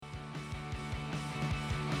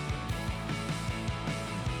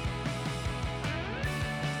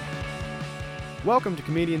Welcome to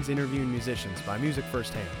Comedians Interviewing Musicians by Music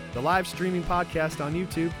Firsthand, the live streaming podcast on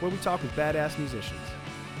YouTube where we talk with badass musicians.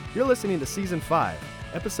 You're listening to Season 5,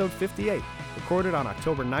 Episode 58, recorded on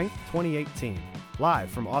October 9th, 2018, live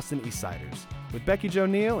from Austin Eastsiders, with Becky Jo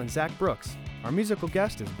Neal and Zach Brooks. Our musical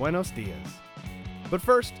guest is Buenos Dias. But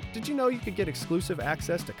first, did you know you could get exclusive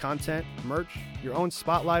access to content, merch, your own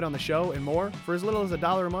spotlight on the show, and more for as little as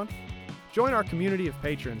 $1 a month? Join our community of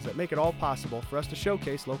patrons that make it all possible for us to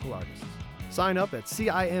showcase local artists. Sign up at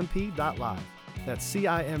CIMP.live. That's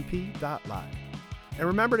CIMP.live. And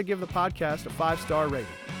remember to give the podcast a 5-star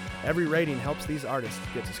rating. Every rating helps these artists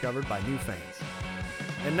get discovered by new fans.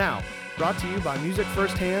 And now, brought to you by Music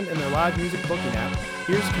Firsthand and their live music booking app,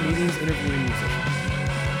 here's Comedians Interviewing Musicians.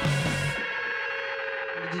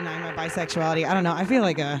 Deny my bisexuality. I don't know. I feel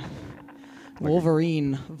like a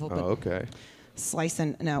Wolverine. Oh, okay.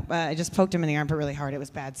 Slicing. No, I just poked him in the armpit really hard. It was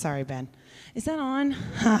bad. Sorry, Ben. Is that on?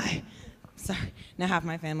 Hi. Sorry. Now half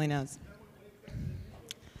my family knows.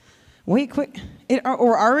 Wait, quick.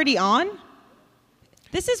 We're already on?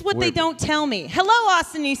 This is what they don't tell me. Hello,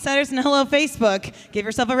 Austin Eastsiders, and hello, Facebook. Give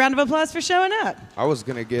yourself a round of applause for showing up. I was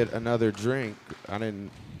going to get another drink. I didn't.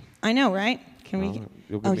 I know, right? Can we?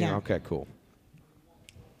 You'll give me. Yeah. Okay, cool.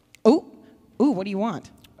 Ooh, what do you want?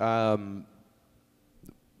 What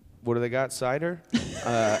do they got? Cider?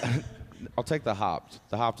 I'll take the hopped.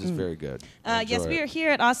 The hopped is very good. Yes, we are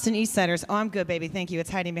here at Austin Eastsiders. Oh, I'm good, baby. Thank you.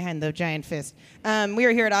 It's hiding behind the giant fist. We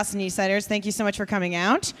are here at Austin Eastsiders. Thank you so much for coming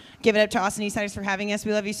out. Give it up to Austin Eastsiders for having us.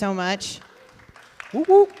 We love you so much. Woo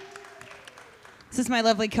woo. This is my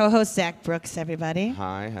lovely co-host, Zach Brooks, everybody.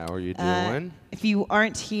 Hi, how are you doing? If you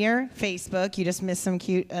aren't here, Facebook, you just missed some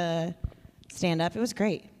cute stand-up. It was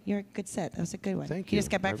great. You're a good set. That was a good one. Thank He you.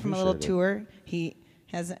 just got back from a little tour. He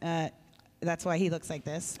has... that's why he looks like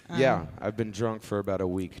this. Yeah, I've been drunk for about a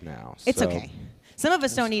week now. It's so okay. Some of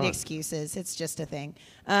us don't need fun. excuses. It's just a thing.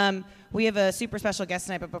 We have a super special guest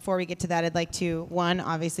tonight, but before we get to that, I'd like to, one,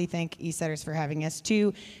 obviously thank Eastsiders for having us.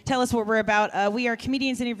 Two, tell us what we're about. We are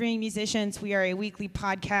Comedians Interviewing Musicians. We are a weekly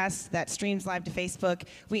podcast that streams live to Facebook.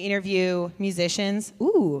 We interview musicians.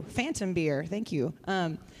 Ooh, Phantom beer. Thank you.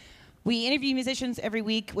 We interview musicians every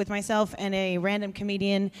week with myself and a random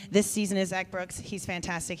comedian. This season is Zach Brooks. He's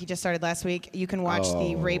fantastic. He just started last week. You can watch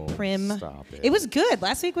the Ray Prim. Stop it. It was good.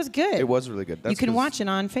 Last week was good. It was really good. You can watch it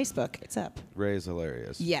on Facebook. It's up. Ray is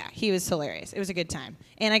hilarious. Yeah, he was hilarious. It was a good time.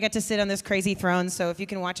 And I got to sit on this crazy throne, so if you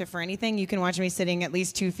can watch it for anything, you can watch me sitting at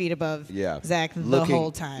least 2 feet above Zach the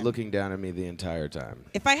whole time. Looking down at me the entire time.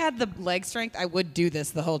 If I had the leg strength, I would do this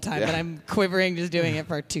the whole time, but I'm quivering just doing it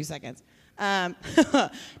for 2 seconds.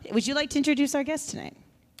 Would you like to introduce our guest tonight?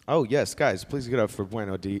 Oh, yes, guys. Please get up for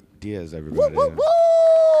Buenos Dias, everybody. Woo, woo, woo!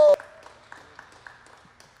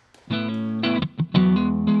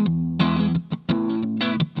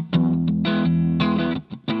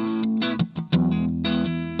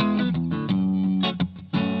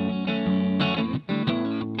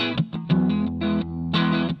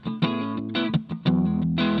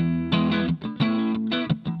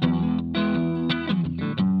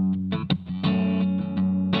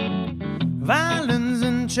 Violins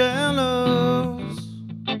and cellos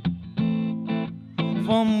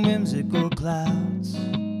from whimsical clouds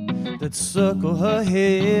that circle her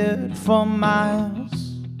head for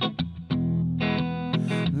miles.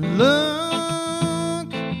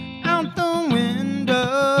 Look out the window.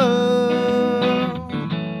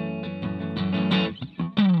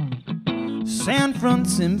 San Fran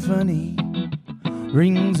Symphony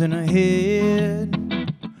rings in her head,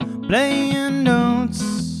 playing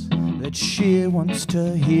notes that she wants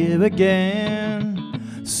to hear again.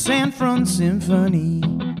 San Fran Symphony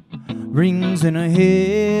rings in her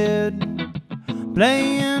head,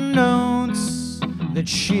 playing notes that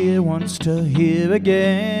she wants to hear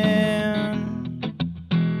again.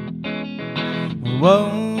 Whoa,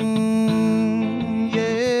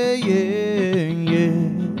 yeah, yeah, yeah.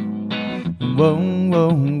 Whoa,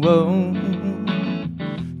 whoa, whoa.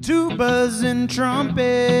 Tubas and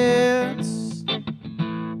trumpets,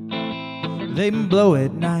 they blow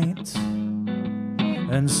at night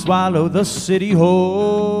and swallow the city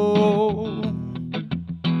whole.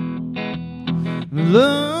 Look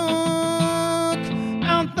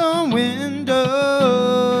out the window,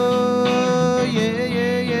 yeah,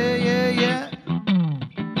 yeah, yeah, yeah, yeah.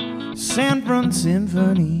 San Fran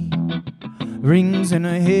Symphony rings in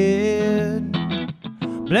her head,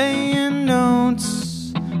 playing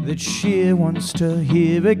notes that she wants to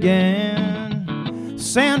hear again.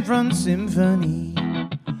 San Fran Symphony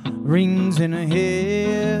rings in her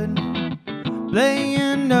head,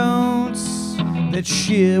 playing notes that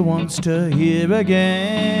she wants to hear again.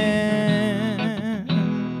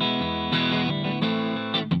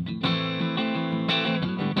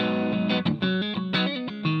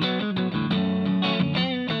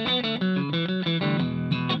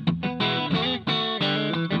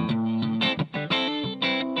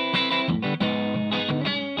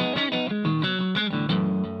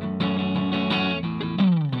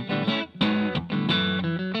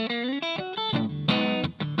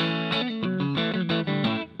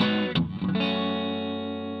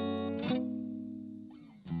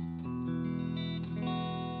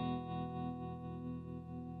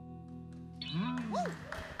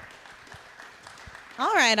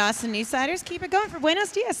 right, Austin Newsiders, keep it going for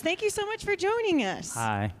Buenos Dias. Thank you so much for joining us.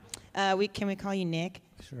 Hi. Can we call you Nick?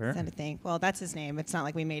 Sure. Is that a thing? Well, that's his name. It's not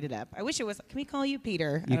like we made it up. I wish it was. Can we call you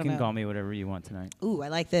Peter? You can call me whatever you want tonight. Ooh, I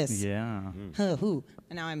like this. Yeah. Ooh.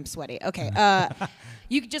 And now I'm sweaty. Okay.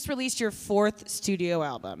 You just released your 4th studio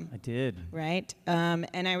album, I did. right?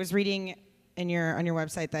 And I was reading on your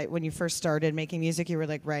website that when you first started making music, you were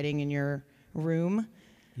like writing in your room.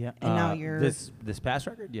 Yeah. And now you're- this past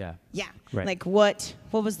record? Yeah. Yeah. Right. Like what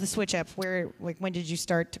was the switch up? When did you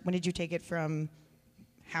start? When did you take it from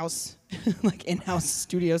house, like in-house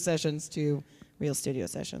studio sessions to real studio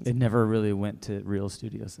sessions? It never really went to real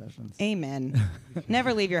studio sessions. Amen.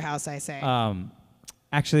 Never leave your house, I say.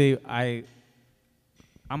 Actually,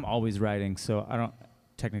 I'm always writing, so I don't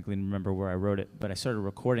technically remember where I wrote it, but I started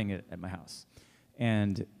recording it at my house.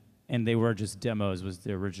 And they were just demos, was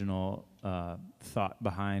the original thought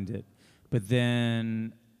behind it. But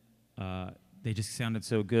then they just sounded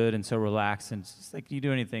so good and so relaxed, and it's just like you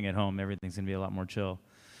do anything at home, everything's going to be a lot more chill.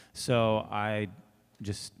 So I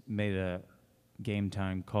just made a game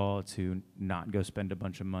time call to not go spend a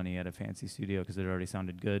bunch of money at a fancy studio because it already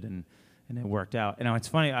sounded good, and it worked out. And it's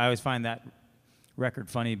funny, I always find that record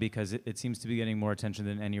funny because it seems to be getting more attention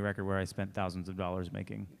than any record where I spent thousands of dollars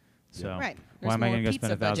making. So Right. why There's am I more going to go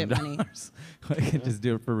spend pizza budget money. $1,000? I can just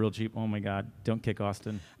do it for real cheap. Oh my God! Don't kick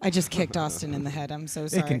Austin. I just kicked Austin in the head. I'm so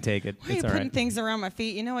sorry. It can take it. Why are you It's all putting right. things around my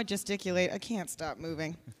feet? You know I gesticulate. I can't stop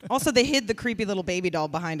moving. Also, they hid the creepy little baby doll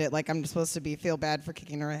behind it. Like I'm supposed to feel bad for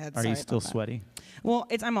kicking her head. Are Sorry you still about that. sweaty? Well,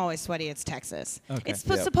 I'm always sweaty. It's Texas. Okay. It's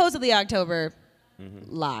Yep. supposedly October.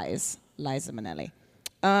 Liza Minnelli.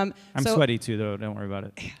 I'm so- sweaty too, though. Don't worry about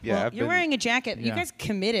it. Yeah, well, I've you're been- wearing a jacket. You Yeah. guys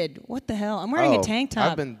committed. What the hell? I'm wearing a tank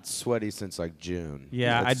top. I've been sweaty since like June.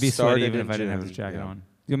 Yeah, It I'd be sweaty started even in if I didn't have June, this jacket yeah. on.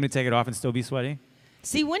 You want me to take it off and still be sweaty?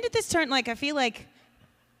 See, when did this turn? Like, I feel like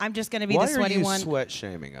I'm just gonna be Why the sweaty are you one. sweat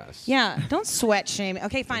shaming us? Yeah, don't sweat shame.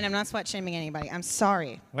 Okay, fine. I'm not sweat shaming anybody. I'm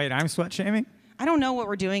sorry. Wait, I'm sweat shaming? I don't know what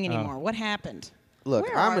we're doing Oh. anymore. What happened? Look,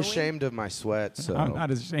 Where I'm are we? ashamed of my sweat, so I'm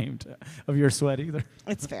not ashamed of your sweat either.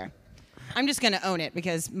 It's fair. I'm just gonna own it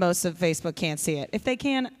because most of Facebook can't see it. If they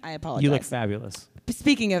can, I apologize. You look fabulous.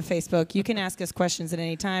 Speaking of Facebook, you can ask us questions at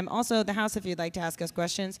any time. Also, the house, if you'd like to ask us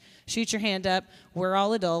questions, shoot your hand up. We're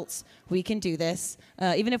all adults. We can do this.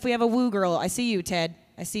 Even if we have a woo girl, I see you, Ted.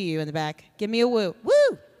 I see you in the back. Give me a woo.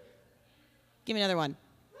 Woo! Give me another one.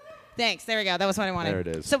 Thanks. There we go. That was what I wanted. There it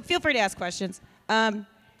is. So feel free to ask questions.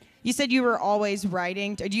 You said you were always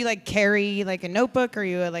writing. Do you like carry like a notebook, or are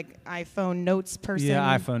you a like iPhone notes person?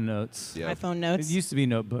 Yeah, iPhone notes. Yeah. iPhone notes. It used to be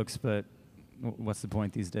notebooks, but what's the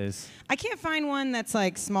point these days? I can't find one that's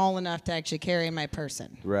like small enough to actually carry in my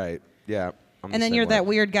person. right. Yeah. I'm the And then same you're way. that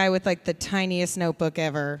weird guy with like the tiniest notebook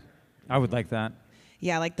ever. I would like that.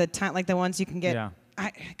 Yeah, like the ones you can get. Yeah.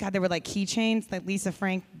 God, there were like keychains, like Lisa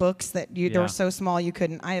Frank books that they Yeah. were so small you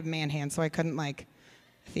couldn't. I have man hands, so I couldn't like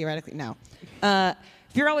theoretically. No.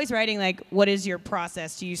 If you're always writing, like, what is your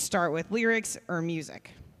process? Do you start with lyrics or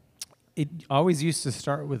music? It always used to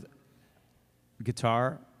start with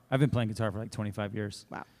guitar. I've been playing guitar for like 25 years.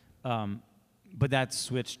 Wow. But that's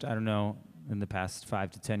switched, I don't know, in the past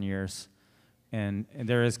 5 to 10 years. And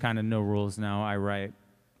there is kind of no rules now. I write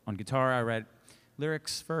on guitar, I write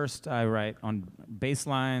lyrics first, I write on bass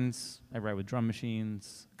lines, I write with drum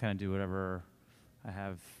machines, kind of do whatever I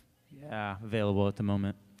have available at the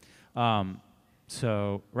moment.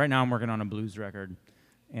 So right now I'm working on a blues record.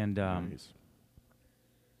 And Nice.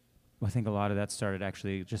 I think a lot of that started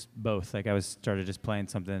actually just both. Like I started just playing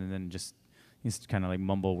something and then just kind of like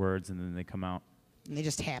mumble words and then they come out. And they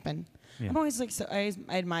just happen. Yeah. I'm always like, I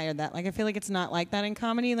admire that. Like, I feel like it's not like that in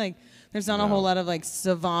comedy. Like, there's not a No. whole lot of like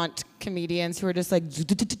savant comedians who are just like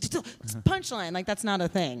punchline. Like, that's not a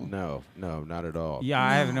thing. No, not at all. Yeah,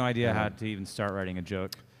 I have no No. idea Yeah. how to even start writing a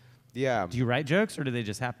joke. Yeah. Do you write jokes or do they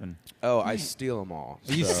just happen? Oh, I steal them all.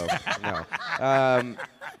 You So,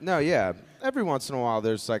 no, yeah. Every once in a while,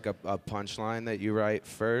 there's like a punchline that you write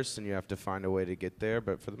first, and you have to find a way to get there.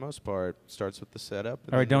 But for the most part, it starts with the setup.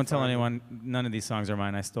 and All right, then you don't tell find- anyone. None of these songs are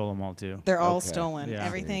mine. I stole them all too. They're all Okay. stolen. Yeah.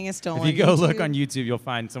 Everything is stolen. If you go look YouTube- on YouTube, you'll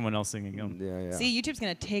find someone else singing them. Yeah, yeah. See, YouTube's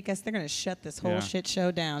going to take us. They're going to shut this whole Yeah. shit show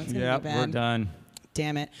down. It's going to Yep, be bad. we're done.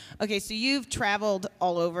 Damn it. Okay, so you've traveled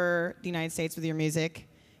all over the United States with your music.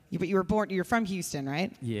 But you were born, you're from Houston,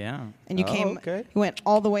 right? Yeah. And you Oh, came, okay. you went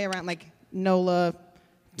all the way around like NOLA to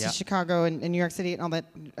Yeah. Chicago and New York City and all that.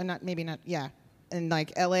 Yeah. And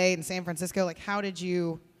like LA and San Francisco. Like, how did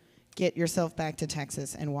you get yourself back to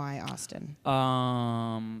Texas and why Austin?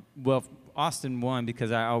 Well, Austin won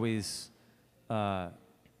because I always,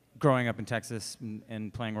 growing up in Texas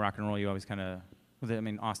and playing rock and roll, you always kind of I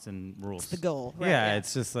mean, Austin rules. the goal, right, Yeah, yeah.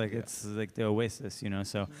 it's just like it's like the oasis, you know.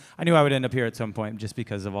 So I knew I would end up here at some point, just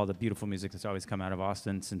because of all the beautiful music that's always come out of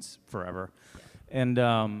Austin since forever. And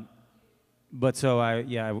but so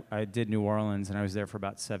I did New Orleans, and I was there for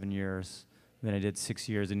about 7 years. Then I did 6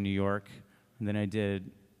 years in New York, and then I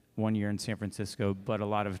did 1 year in San Francisco, but a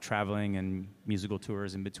lot of traveling and musical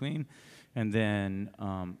tours in between. And then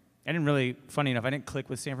I didn't really, funny enough, I didn't click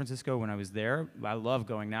with San Francisco when I was there. I love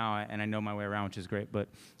going now, and I know my way around, which is great. But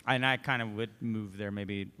I kind of would move there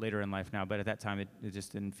maybe later in life now, but at that time it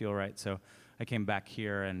just didn't feel right. So I came back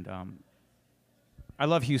here, and I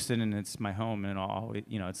love Houston, and it's my home, and all.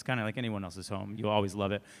 You know, it's kind of like anyone else's home. You always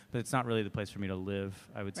love it, but it's not really the place for me to live,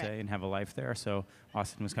 I would say, and have a life there. So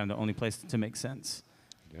Austin was kind of the only place to make sense.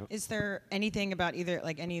 Yep. Is there anything about either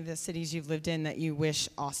like any of the cities you've lived in that you wish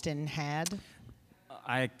Austin had?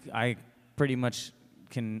 I pretty much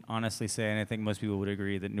can honestly say, and I think most people would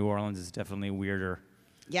agree, that New Orleans is definitely weirder.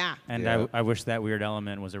 Yeah. And Yeah. I wish that weird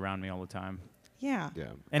element was around me all the time. Yeah. Yeah.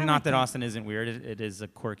 And I not like that that. Austin isn't weird. It is a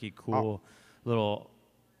quirky, cool little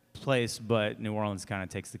place, but New Orleans kind of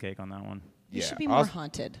takes the cake on that one. You Yeah, should be more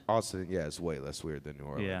haunted. Austin, yeah, is way less weird than New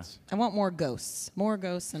Orleans. I want more ghosts. More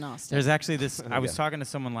ghosts in Austin. There's actually this. I was Yeah. talking to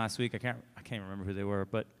someone last week. I can't remember who they were,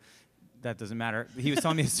 but that doesn't matter. He was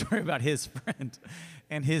telling me a story about his friend,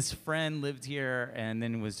 and his friend lived here, and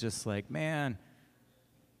then was just like, man,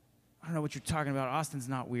 I don't know what you're talking about. Austin's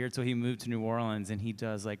not weird. So he moved to New Orleans, and he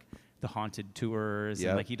does like the haunted tours, Yep.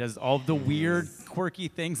 and like he does all the weird, quirky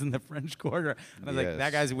things in the French Quarter. And I was like, that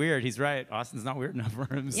Yes. guy's weird. He's right. Austin's not weird enough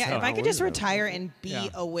for him. Yeah, so. if I could just weird. retire and be Yeah.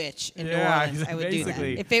 a witch in New Yeah, Orleans, I would do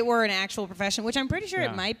basically. that. If it were an actual profession, which I'm pretty sure Yeah.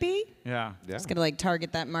 it might be, Yeah. Yeah. just gonna like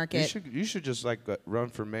target that market. You should just like run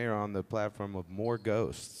for mayor on the platform of more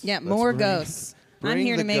ghosts. Yeah, Let's more bring- ghosts. I'm bring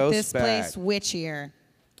here to the make ghosts this place back. witchier.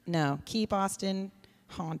 No, keep Austin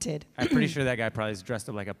haunted. I'm pretty sure that guy probably is dressed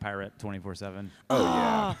up like a pirate 24/7. Oh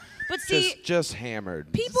yeah. But see, Just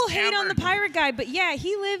hammered. people hate on the pirate guy, but yeah,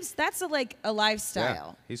 he lives. That's a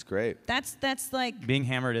lifestyle. Yeah, he's great. That's like Being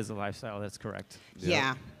hammered is a lifestyle. That's correct.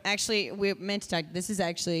 yeah. Actually, we meant to talk. This is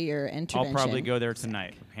actually your intervention. I'll probably go there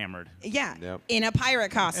tonight, hammered. Yeah, Yep. in a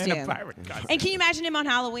pirate costume. In a pirate costume. And can you imagine him on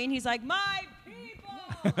Halloween? He's like, my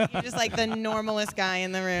people. You're just like the normalest guy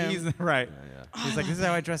in the room. He's right. Yeah. He's like, this is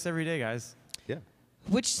how I dress every day, guys. Yeah.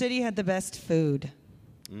 Which city had the best food?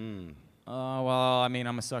 Well, I mean,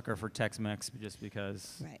 I'm a sucker for Tex-Mex just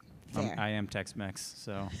because Right. Fair. I am Tex-Mex.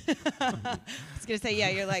 So I was gonna say, yeah.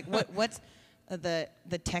 You're like, what's the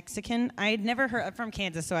Texican? I had never heard. I'm from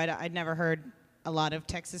Kansas, so I'd never heard a lot of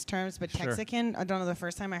Texas terms, but Sure. Texican. I don't know. The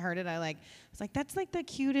first time I heard it, I was like, that's like the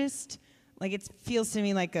cutest. Like it feels to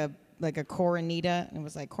me like a Coronita. And it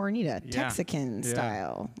was like Coronita, Yeah. Texican Yeah.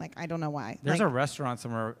 style. Like I don't know why. there's like, a restaurant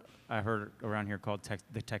somewhere I heard around here called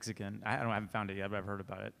the Texican. I haven't found it yet, but I've heard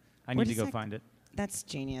about it. I What need to is go that? find it. That's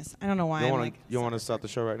genius. I don't know why. You I'm want like, to stop the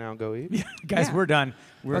show right now and go eat? Guys, Yeah. we're done.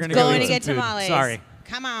 We're Let's gonna go. go going eat to get some food. tamales. Sorry.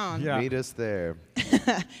 Come on. Yeah. Meet us there.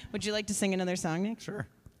 Would you like to sing another song, Nick? Sure.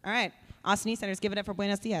 All right. Austin East Centers, give it up for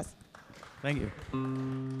Buenos Dias. Thank you.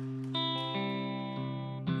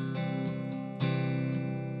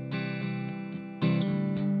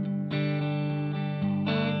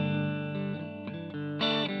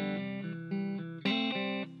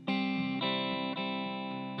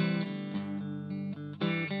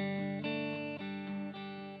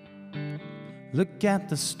 Look at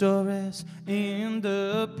the stories in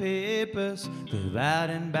the papers. They're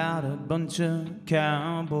writing about a bunch of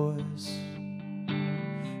cowboys.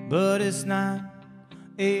 But it's not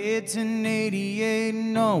 1888,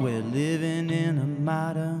 no, we're living in a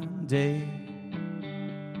modern day.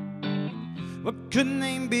 What could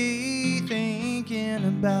they be thinking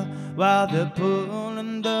about while they're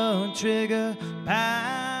pulling the trigger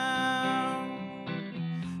pound?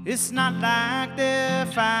 It's not like they're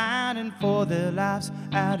fighting for their lives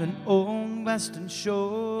at an old western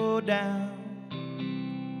showdown.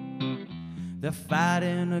 They're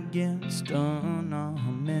fighting against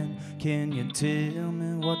unarmed men. Can you tell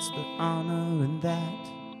me what's the honor in that?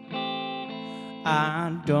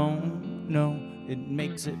 I don't know. It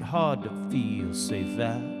makes it hard to feel safe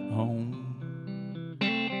at home.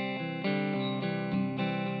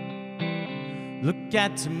 Look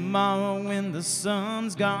at tomorrow when the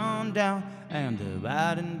sun's gone down and they're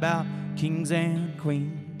writing about kings and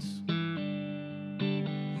queens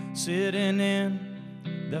sitting in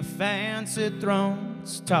the fancy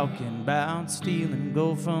thrones, talking about stealing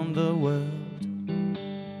gold from the world.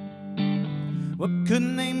 What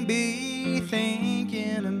could they be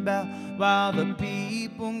thinking about while the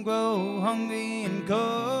people grow hungry and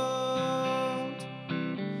cold?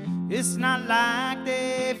 It's not like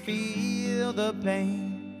they feel feel the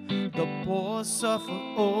pain. The poor suffer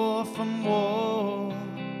all from war.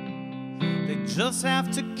 They just have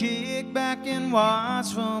to kick back and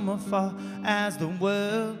watch from afar as the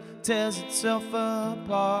world tears itself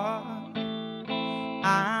apart.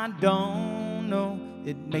 I don't know,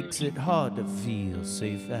 it makes it hard to feel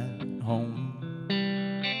safe at home.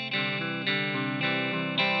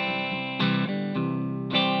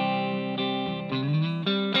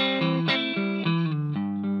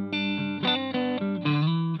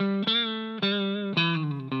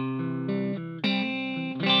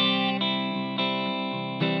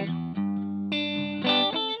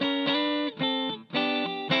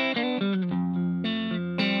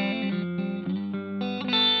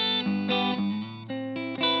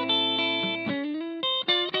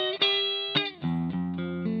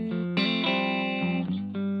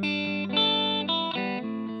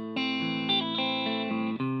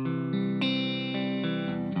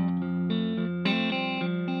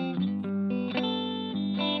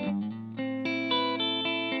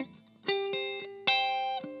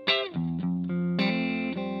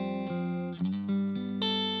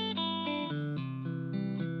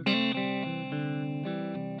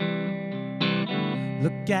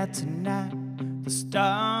 Look at tonight, the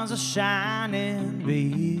stars are shining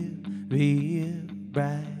real, real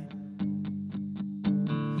bright.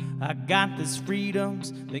 I got these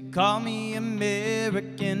freedoms, they call me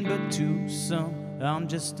American, but to some, I'm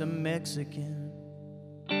just a Mexican.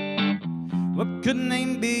 What could they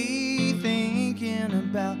be thinking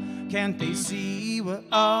about? Can't they see we're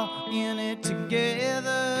all in it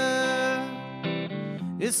together?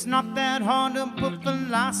 It's not that hard to put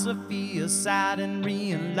philosophy aside and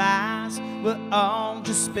realize we're all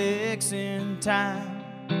just specks in time.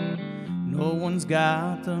 No one's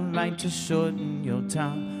got the right to shorten your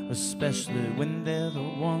time, especially when they're the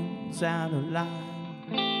ones out of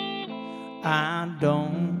line. I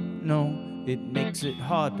don't know, it makes it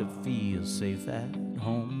hard to feel safe at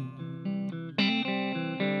home.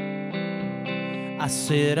 I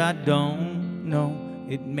said I don't know,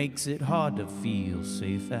 it makes it hard to feel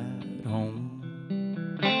safe at home.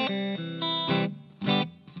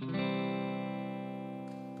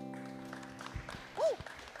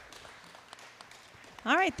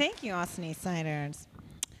 All right, thank you, Austin East Siders.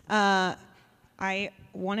 I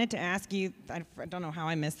wanted to ask you, I don't know how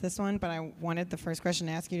I missed this one, but I wanted the first question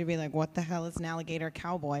to ask you to be like, what the hell is an alligator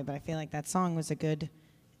cowboy? But I feel like that song was a good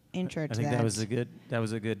intro to that. I think that was a good,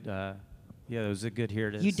 yeah, that was a good here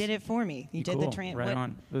it is. You did it for me. You did cool. the right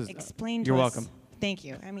on. Explain to You're us. welcome. Thank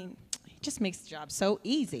you. I mean, it just makes the job so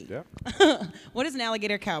easy. Yeah. What is an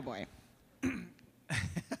alligator cowboy?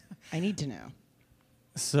 I need to know.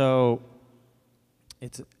 So,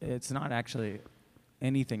 it's not actually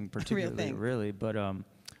anything particularly, thing. really, but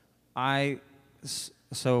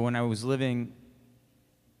so when I was living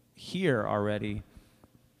here already,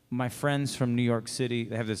 my friends from New York City,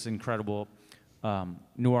 they have this incredible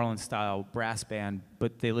New Orleans style brass band,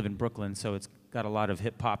 but they live in Brooklyn, so it's got a lot of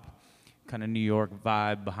hip hop kind of New York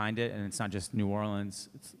vibe behind it, and it's not just New Orleans.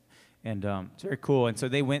 It's very cool. And so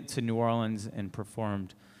they went to New Orleans and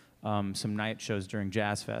performed some night shows during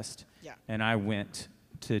Jazz Fest. Yeah. And I went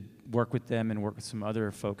to work with them and work with some other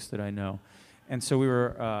folks that I know. And so we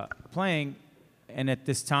were playing, and at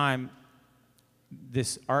this time,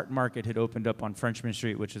 this art market had opened up on Frenchman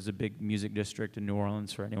Street, which is a big music district in New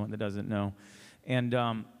Orleans for anyone that doesn't know.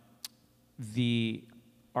 And the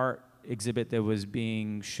art exhibit that was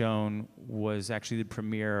being shown was actually the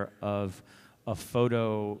premiere of a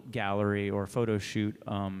photo gallery or photo shoot,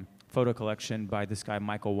 photo collection by this guy,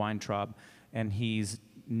 Michael Weintraub. And he's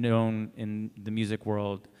known in the music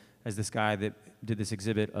world as this guy that did this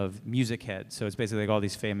exhibit of music heads. So it's basically like all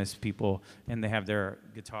these famous people, and they have their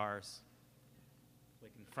guitars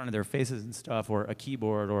like in front of their faces and stuff, or a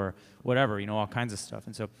keyboard or whatever, you know, all kinds of stuff.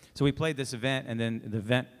 And so we played this event, and then the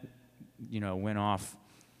event, you know, went off,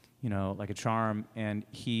 you know, like a charm, and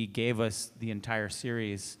he gave us the entire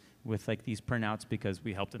series with like these printouts because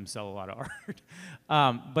we helped him sell a lot of art.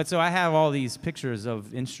 But so I have all these pictures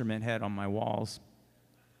of Instrument Head on my walls,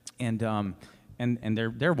 and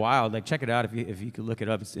they're wild. Like, check it out if you could look it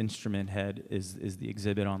up. It's Instrument Head is the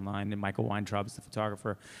exhibit online, and Michael Weintraub is the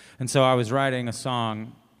photographer. And so I was writing a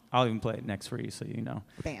song. I'll even play it next for you so you know.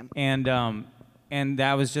 Bam. And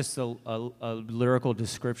that was just a lyrical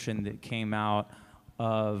description that came out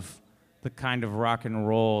of the kind of rock and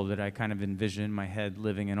roll that I kind of envisioned in my head,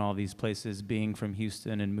 living in all these places, being from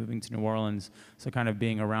Houston and moving to New Orleans, so kind of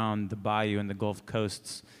being around the Bayou and the Gulf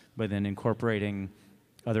Coasts, but then incorporating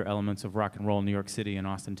other elements of rock and roll in New York City and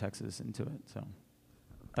Austin, Texas into it. So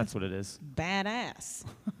That's what it is. Badass.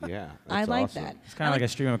 Yeah. I that's like awesome. that. It's kind of like a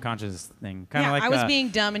stream of consciousness thing. Kind of Yeah, like I was being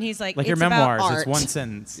dumb, and he's like, like it's your memoirs. about art. It's one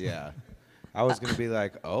sentence. Yeah. I was going to be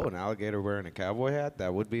like, oh, an alligator wearing a cowboy hat?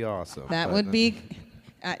 That would be awesome. That But would no. be.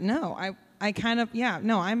 No, I kind of. Yeah,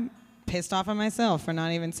 no, I'm pissed off at myself for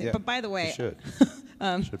not even seeing. Yeah, But by the you way, should.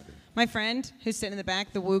 Should be. my friend who's sitting in the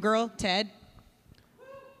back, the woo girl, Ted.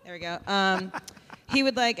 There we go. He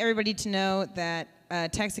would like everybody to know that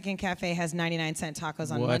Texican Cafe has 99-cent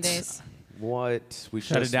tacos on What? Mondays. What? We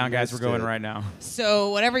Shut it just down, guys. We're missed going it. right now. So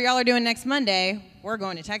whatever y'all are doing next Monday, we're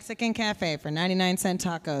going to Texican Cafe for 99-cent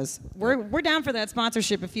tacos. We're down for that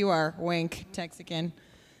sponsorship if you are. Wink, Texican.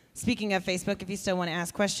 Speaking of Facebook, if you still want to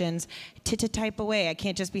ask questions, type away. I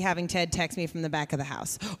can't just be having Ted text me from the back of the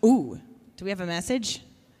house. Ooh, do we have a message?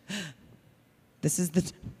 This is the...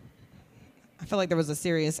 I feel like there was a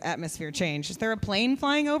serious atmosphere change. Is there a plane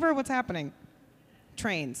flying over? What's happening?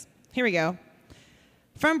 Trains. Here we go.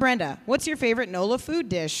 From Brenda, what's your favorite NOLA food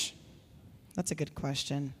dish? That's a good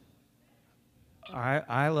question.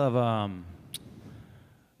 I love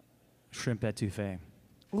shrimp etouffee.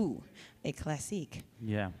 Ooh, a classique.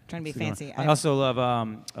 Yeah. Trying to be That's a good one. fancy. I also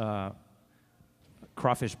love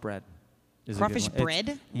crawfish bread. Is a good Crawfish one. It's-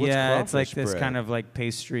 bread? What's Yeah, it's like crawfish this bread? kind of like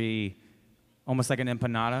pastry, almost like an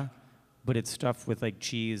empanada, but it's stuffed with like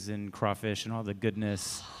cheese and crawfish and all the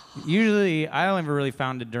goodness. Usually, I only ever really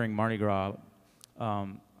found it during Mardi Gras.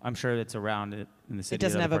 I'm sure it's around it in the city. It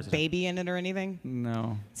doesn't at have other a parts of town. baby in it or anything?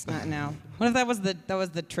 No. It's not now. What if that was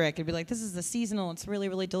the trick? It'd be like, this is the seasonal. It's really,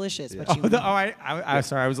 really delicious. Yeah. But you,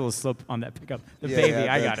 Sorry, I was a little slow on that pickup. The Yeah, baby,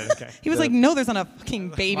 yeah, I got it. Okay. he was like, no, there's not a fucking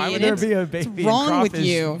baby Why in would it. there be a baby What's in wrong with crawfish?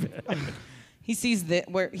 you? He sees this,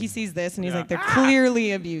 and he's Yeah. like, they're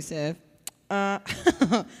clearly abusive. I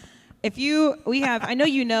know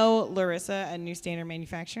you know Larissa at New Standard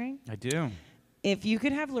Manufacturing. I do. If you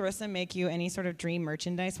could have Larissa make you any sort of dream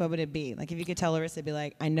merchandise, what would it be? Like if you could tell Larissa, be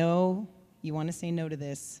like, I know you want to say no to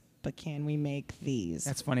this, but can we make these?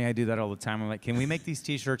 That's funny. I do that all the time. I'm like, can we make these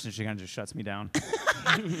T-shirts? And she kind of just shuts me down.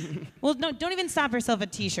 Well, no, don't even stop yourself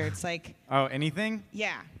at T-shirts. Like, Oh, anything?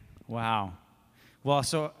 yeah. Wow. Well,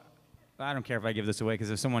 so I don't care if I give this away because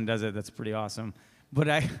if someone does it, that's pretty awesome. But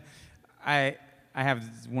I have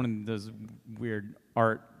one of those weird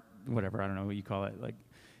art, whatever, I don't know what you call it. Like,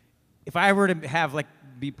 if I were to have like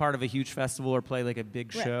be part of a huge festival or play like a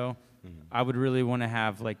big Right. show, I would really want to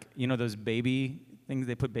have like those baby things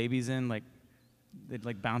they put babies in, like they'd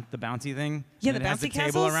like the bouncy thing. Yeah, and the it has bouncy the table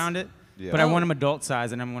castles? around it. Yeah. But I Oh. want them adult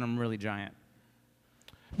size and I want them really giant.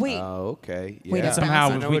 Wait, Oh, okay. Yeah. Wait, a Somehow,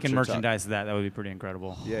 bouncy- I if know we what can you're talking- merchandise that would be pretty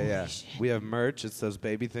incredible. Yeah, yeah. We have merch. It's those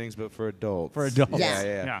baby things, but for adults. For adults. Yeah, Yeah.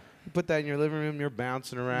 yeah. Yeah. You put that in your living room. You're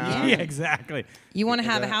bouncing around. Yeah. Yeah, exactly. you want to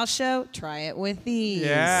have a Yeah. house show? Try it with these. Yeah.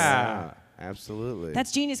 Yeah, absolutely.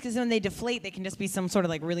 That's genius because when they deflate, they can just be some sort of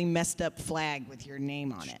like really messed up flag with your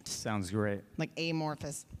name on it. Sounds great. Like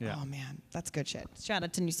amorphous. Yeah. Oh, man. That's good shit. Shout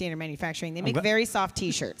out to New Standard Manufacturing. They I'm make glad- very soft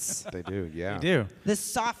T-shirts. They do. Yeah. They do. The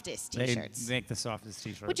softest They T-shirts. make the softest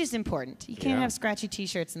T-shirts. Which is important. You can't Yeah. have scratchy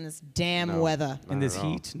T-shirts in this damn No. weather. in Not this at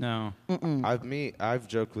all. heat? No. I've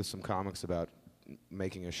joked with some comics about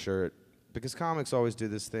making a shirt because comics always do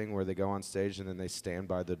this thing where they go on stage and then they stand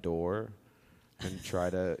by the door and try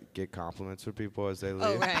to get compliments from people as they leave.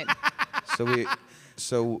 Oh, right. So we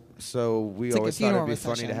It's like a always thought funeral it'd be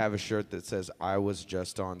funny to procession. have a shirt that says "I was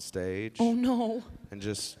just on stage" Oh, no. and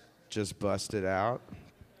just bust it out.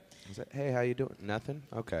 I said, "Hey, how you doing? Nothing.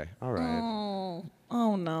 Okay, all right."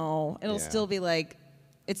 Oh, no. It'll Yeah. still be like,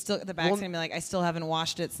 it's still, the back's Well- going to be like, I still haven't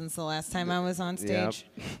washed it since the last time I was on Yep. stage.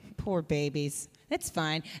 Poor babies. It's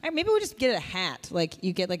fine. Maybe we'll just get a hat. Like,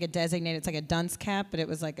 you get like a designated, it's like a dunce cap, but it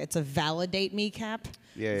was like, it's a validate me cap.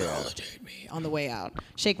 Yeah, yeah. Validate me on the way out.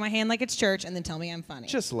 Shake my hand like it's church and then tell me I'm funny.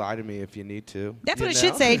 Just lie to me if you need to. That's you what it know?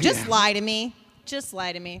 should say. Just lie to me. Just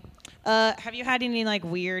lie to me. Have you had any like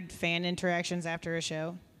weird fan interactions after a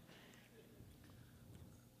show?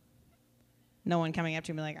 No one coming up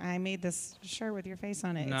to me like, I made this shirt with your face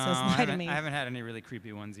on it. No, It says I lie to me. haven't had any really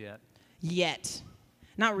creepy ones yet. Yet.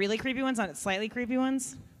 Not really creepy ones, not slightly creepy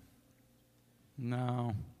ones.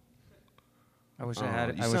 No. I wish Oh, I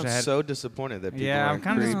had. you I wish sound I had. so disappointed that people Yeah, I'm aren't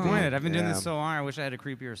kind of creepy. disappointed. I've been doing Yeah. this so long. I wish I had a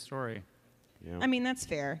creepier story. Yeah. I mean, that's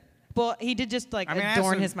fair. Well, he did just like I mean, I have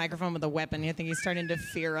adorn some- his microphone with a weapon. I think he's starting to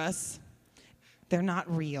fear us. They're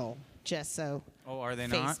not real, just so. Oh, are they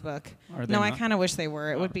not? Facebook. Are they No, I not? kind of wish they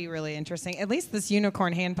were. It Oh. would be really interesting. At least this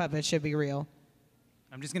unicorn hand puppet should be real.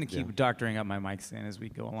 I'm just gonna keep Yeah. doctoring up my mic stand as we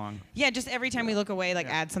go along. Yeah, just every time we look away, like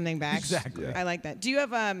add something back. Exactly. Yeah. I like that. Do you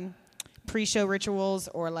have pre-show rituals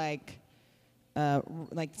or like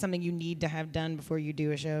something you need to have done before you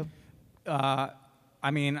do a show? I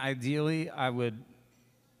mean, ideally, I would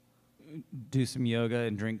do some yoga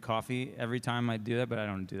and drink coffee every time I do that, but I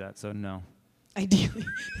don't do that, so no. Ideally.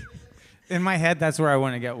 In my head, that's where I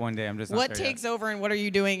want to get one day. I'm just not What there takes yet. over and what are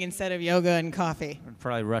you doing instead of yoga and coffee? I'm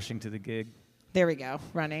probably rushing to the gig. There we go.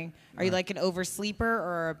 Running. Are you like an oversleeper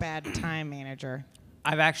or a bad time manager?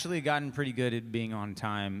 I've actually gotten pretty good at being on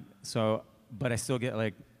time, so but I still get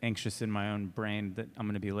like anxious in my own brain that I'm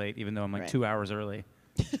going to be late, even though I'm like Right. 2 hours early.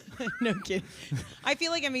 No kidding. I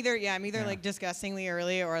feel like I'm either like disgustingly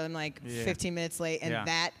early or I'm like Yeah. 15 minutes late, and Yeah.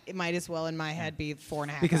 that it might as well in my head be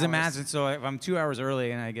 4.5 Because hours. imagine, so if I'm 2 hours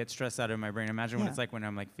early and I get stressed out of my brain, imagine what Yeah. it's like when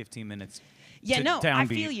I'm like 15 minutes. Yeah, to no, I downbeat.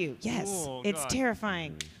 feel you. Yes, Oh, it's God.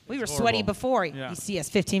 terrifying. We were It's sweaty horrible. before. Yeah. You see us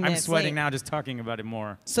 15 I'm minutes sweating late. now just talking about it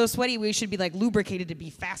more. So sweaty, we should be like lubricated to be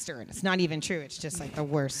faster, and it's not even true. It's just like the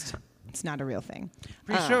worst. It's not a real thing.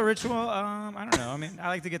 Pre-show ritual, I don't know. I mean, I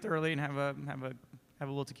like to get there early and have a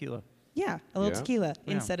little tequila. Yeah, a little Yeah. tequila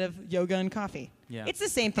Yeah. instead of yoga and coffee. Yeah. It's the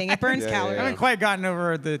same thing. It burns Yeah, calories. I haven't quite gotten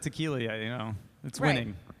over the tequila yet, you know. It's Right.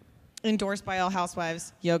 winning. Endorsed by all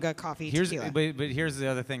housewives, yoga, coffee, tequila. But here's the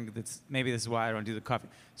other thing that's maybe this is why I don't do the coffee.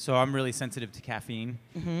 So I'm really sensitive to caffeine,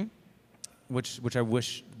 which I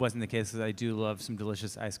wish wasn't the case, because I do love some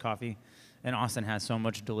delicious iced coffee, and Austin has so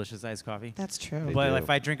much delicious iced coffee. That's true. They But do. if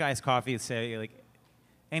I drink iced coffee, say like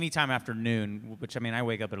anytime after noon, which I mean I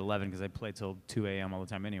wake up at 11 because I play till 2 a.m. all the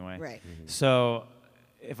time anyway. Right. So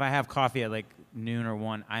if I have coffee at like noon or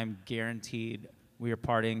 1, I'm guaranteed we are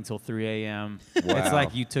partying till 3 a.m. It's Wow.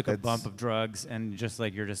 like you took a That's- bump of drugs and just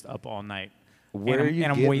like you're just up all night. Where and are I'm, you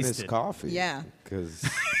and I'm getting wasted. this coffee? Yeah. Because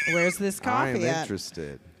Where's this I'm coffee at?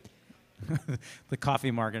 interested. The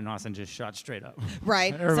coffee market in Austin just shot straight up.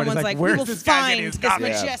 Right. Everybody's Someone's like, like, we "Where's will this guy getting find his this coffee?"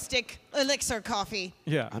 Yeah. majestic elixir coffee.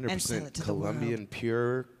 Yeah. And sell 100% it to the world. Colombian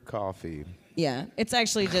pure coffee. Yeah. It's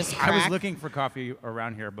actually just I was crack. looking for coffee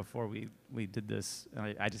around here before we did this.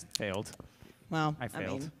 And I just failed. Well, I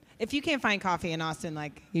failed. mean, if you can't find coffee in Austin,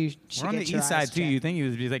 like you should We're on get the your east side eyes too. checked. You think you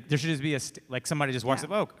would be like there should just be like somebody just walks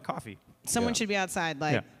Yeah. up, oh, coffee. Someone Yeah. should be outside,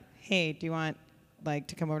 like, Yeah. hey, do you want like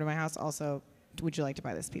to come over to my house? Also, would you like to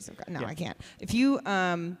buy this piece of? No, Yeah. I can't. If you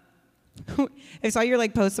I saw your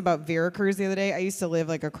like posts about Veracruz the other day. I used to live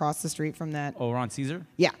like across the street from that. Oh, we're on Caesar.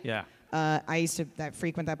 Yeah. Yeah. I used to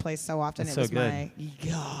frequent that place so often. It's It so was good. my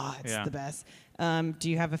God, it's Yeah. the best. Do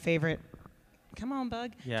you have a favorite? Come on,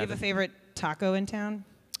 Bug. Yeah, Do you have a the- favorite taco in town?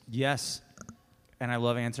 Yes. And I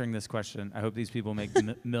love answering this question. I hope these people make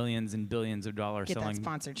millions and billions of dollars Get that selling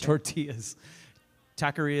sponsorship. tortillas.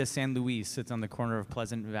 Taqueria San Luis sits on the corner of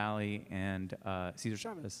Pleasant Valley and Cesar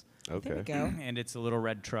Chavez. There we Okay. go. And it's a little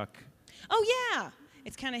red truck. Oh yeah,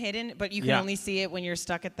 it's kind of hidden, but you can Yeah. only see it when you're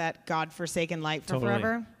stuck at that godforsaken light for Totally.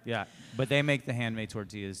 forever. Yeah. But they make the handmade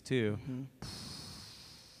tortillas too.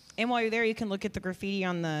 And while you're there, you can look at the graffiti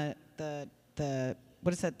on the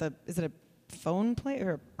what is that? Is it a phone play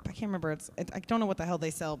or I can't remember. I don't know what the hell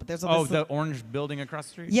they sell, but there's Oh, this the orange building across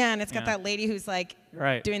the street? yeah, and it's got Yeah. that lady who's like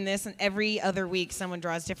Right. doing this, and every other week someone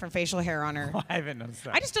draws different facial hair on her. I haven't noticed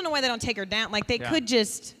that. I just don't know why they don't take her down. Like they Yeah. could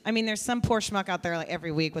just. I mean, there's some poor schmuck out there like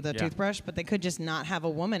every week with a Yeah. toothbrush, but they could just not have a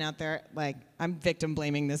woman out there. Like I'm victim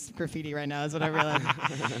blaming this graffiti right now. Is what I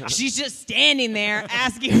realize. She's just standing there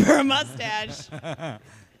asking for a mustache.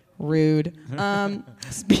 Rude.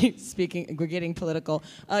 Speaking, we're getting political.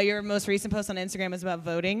 Your most recent post on Instagram is about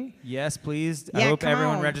voting. Yes, please. I Yeah, hope come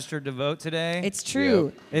everyone on. registered to vote today. It's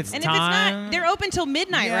true. It's and time. if it's not, they're open till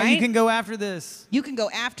midnight, yeah, right? you can go after this. You can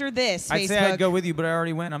go after this. I'd Facebook. say I'd go with you, but I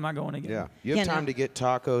already went. I'm not going again. Yeah. You have Yeah, time no. to get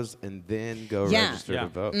tacos and then go Yeah. register Yeah. to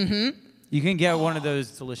vote. You can get one of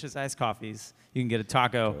those delicious iced coffees. You can get a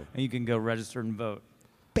taco, and you can go register and vote.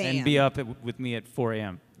 Bam. And be up with me at 4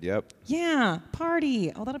 a.m. Yep. Yeah,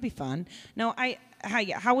 party. Oh, that'll be fun. No,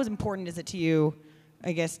 how important is it to you,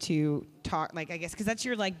 I guess, to talk, like, I guess, because that's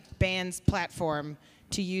your, like, band's platform,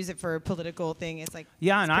 to use it for a political thing. It's like,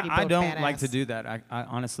 Yeah, it's and pretty I don't like badass. to do that. I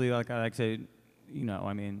honestly, like, I like to,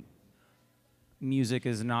 I mean, music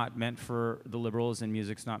is not meant for the liberals and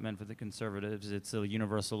music's not meant for the conservatives. It's a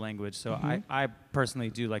universal language. So I personally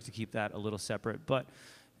do like to keep that a little separate. But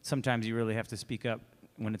sometimes you really have to speak up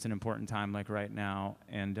when it's an important time like right now.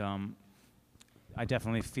 And I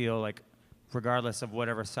definitely feel like regardless of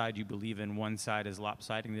whatever side you believe in, one side is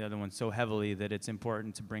lopsiding the other one so heavily that it's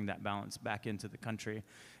important to bring that balance back into the country.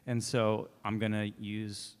 And so I'm going to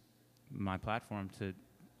use my platform to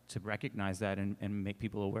recognize that and make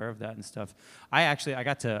people aware of that and stuff. I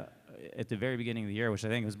got to, at the very beginning of the year, which I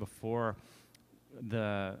think was before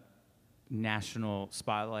the national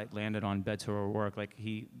spotlight landed on Beto O'Rourke,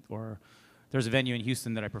 there's a venue in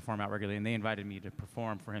Houston that I perform at regularly, and they invited me to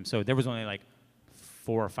perform for him. So there was only like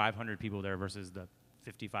 400 or 500 people there versus the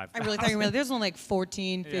 55. I really thought you were there's only like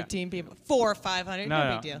 14, Yeah. 15 people, 400 or 500.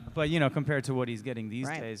 No big deal. But, you know, compared to what he's getting these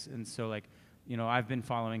Right. days. And so, like, you know, I've been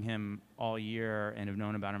following him all year and have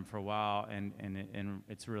known about him for a while. And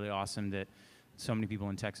it's really awesome that so many people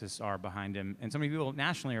in Texas are behind him. And so many people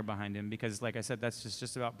nationally are behind him because, like I said, that's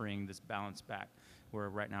just about bringing this balance back. Where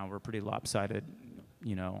right now we're pretty lopsided,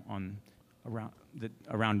 you know,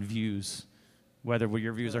 around views, whether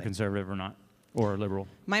your views are conservative or not, or liberal.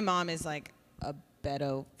 My mom is like a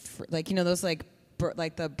Beto, like, you know, those like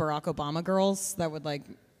like the Barack Obama girls that would like,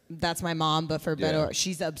 that's my mom, but for Beto,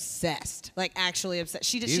 she's obsessed, like actually obsessed.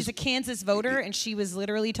 She's a Kansas voter, and she was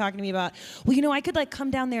literally talking to me about, well, you know, I could like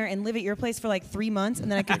come down there and live at your place for like 3 months,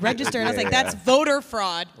 and then I could register. And I was like, that's voter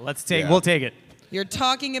fraud. We'll take it. You're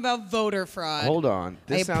talking about voter fraud. Hold on.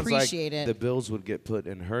 This I sounds appreciate like it. the bills would get put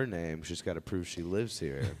in her name. She's got to prove she lives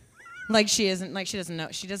here. Like she isn't, like she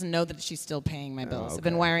doesn't know that she's still paying my bills. I've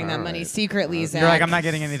been okay. wiring that All money right. secretly, Zach. You're like, I'm not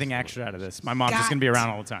getting anything extra out of this. My mom's just going to be around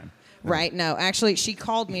all the time. Right, no. Actually, she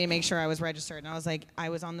called me to make sure I was registered, and I was like, I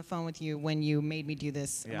was on the phone with you when you made me do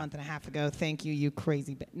this a month and a half ago. Thank you, you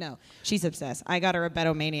crazy No, she's obsessed. I got her a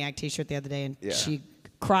Beto Maniac t-shirt the other day, and she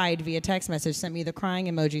cried via text message, sent me the crying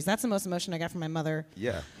emojis. That's the most emotion I got from my mother.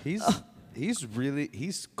 Yeah, he's cool. He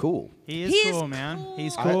is cool, man. cool.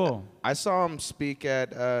 He's cool. I saw him speak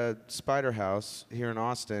at Spider House here in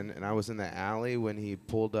Austin, and I was in the alley when he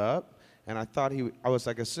pulled up, and I was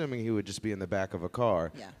like assuming he would just be in the back of a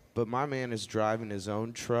car. Yeah. But my man is driving his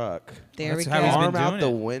own truck. There we That's go. how he's been Arm out doing the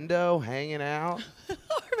it. window, hanging out.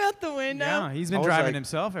 Arm out the window. Yeah, he's I been was driving like-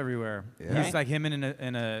 himself everywhere. Yeah. He's like him and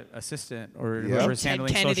an assistant or Yep. whoever's Ted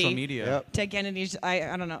handling Kennedy. social media. Yep. Ted Kennedy's,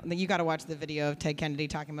 I don't know. You got to watch the video of Ted Kennedy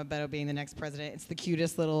talking about Beto being the next president. It's the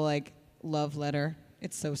cutest little like love letter.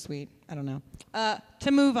 It's so sweet. I don't know.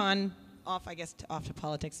 To move on, off to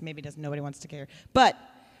politics. Maybe nobody wants to care. But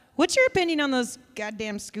what's your opinion on those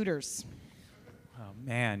goddamn scooters? Oh,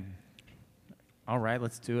 man. All right,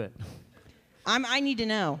 let's do it. I need to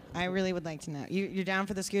know. I really would like to know. You're down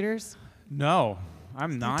for the scooters? No,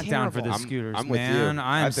 I'm not down for the terrible. scooters, I'm with you. man.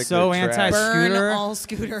 I I'm think so they're trash. anti-scooter. Burn all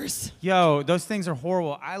scooters. Yo, those things are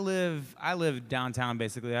horrible. I live downtown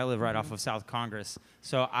basically. I live right off of South Congress.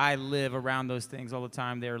 So I live around those things all the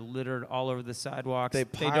time. They're littered all over the sidewalks. They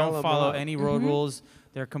They pile don't 'em follow up. any road rules.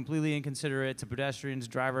 They're completely inconsiderate to pedestrians,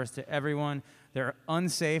 drivers, to everyone. They're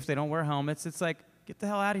unsafe. They don't wear helmets. It's like, get the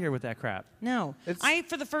hell out of here with that crap. No. It's- I,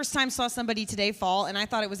 for the first time, saw somebody today fall, and I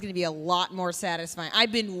thought it was going to be a lot more satisfying.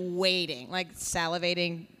 I've been waiting, like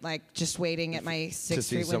salivating, like just waiting at my 6th To see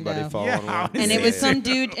Street somebody window. fall Yeah, on one. And it was Yeah. some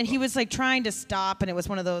dude, and he was like trying to stop, and it was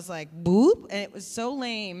one of those like boop, and it was so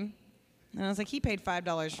lame. And I was like, he paid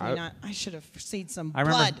 $5 for me not. I should have seen some I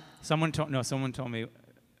remember blood. someone told me.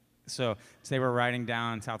 So they were riding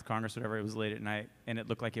down South Congress, whatever. It was late at night, and it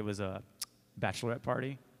looked like it was a bachelorette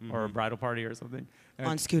party or a bridal party or something. And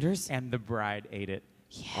On scooters? And the bride ate it.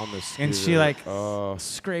 On the And she scooter. like Oh,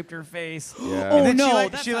 scraped her face. yeah. Oh, And then no, she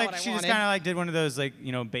like that's she not like what I she just wanted. kind of like did one of those like,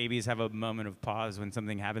 you know, babies have a moment of pause when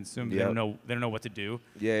something happens to them. They Yep. don't know what to do.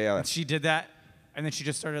 Yeah. And she did that, and then she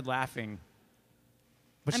just started laughing.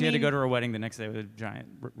 But I she had to mean- go to her wedding the next day with a giant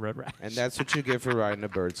road rash. And that's what you get for riding a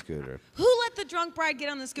bird scooter. Who let the drunk bride get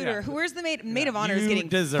on the scooter? Yeah. Where's the maid of honor is You getting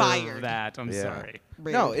deserve fired? that. I'm Yeah. sorry.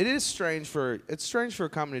 Rude. No, it is strange for a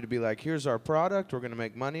company to be like, here's our product, we're gonna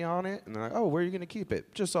make money on it, and they're like, oh, where are you gonna keep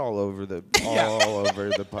it? Just all over the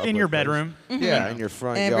public In your place. bedroom. Yeah, in your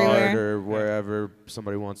front Everywhere. yard or wherever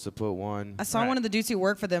somebody wants to put one. I saw Right. one of the dudes who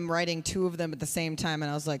worked for them writing 2 of them at the same time, and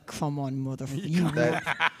I was like, come on, motherfucker. You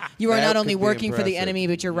are that not only could be working for the impressive. enemy,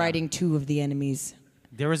 but you're writing 2 of the enemies.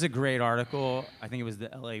 There was a great article. I think it was the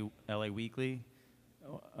LA Weekly,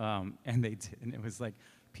 and and it was like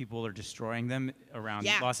people are destroying them around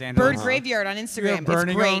Yeah. Los Angeles. Bird Graveyard on They're Instagram.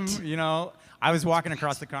 burning It's great. them. You know, I was walking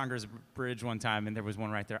across the Congress Bridge one time, and there was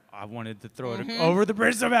one right there. I wanted to throw Mm-hmm. it over the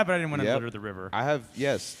bridge so bad, but I didn't want to Yep. litter the river. I have,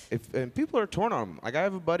 yes. And people are torn on them. Like, I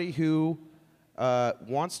have a buddy who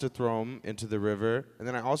wants to throw them into the river, and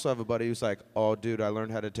then I also have a buddy who's like, oh, dude, I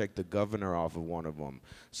learned how to take the governor off of one of them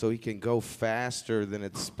so he can go faster than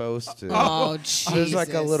it's supposed to. Oh, Jesus. There's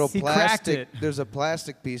like a little He cracked plastic. it. There's a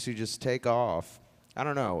plastic piece you just take off. I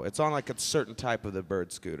don't know. It's on like a certain type of the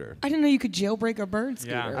bird scooter. I didn't know you could jailbreak a bird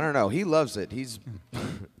scooter. Yeah. I don't know. He loves it. He's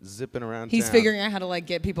zipping around He's town. figuring out how to like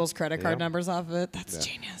get people's credit card Yeah. numbers off of it. That's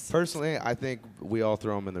Yeah. genius. Personally, I think we all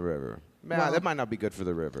throw them in the river. Well, that might not be good for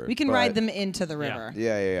the river. We can but- ride them into the Yeah. river.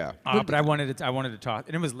 Yeah. But I wanted to talk,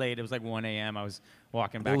 and it was late. It was like 1 a.m. I was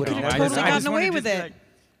walking back would've home. never I just- totally I gotten just away wanted with to be it. like,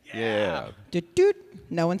 Yeah. Doot, doot.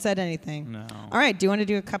 No one said anything. No. All right. Do you want to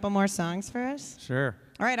do a couple more songs for us? Sure.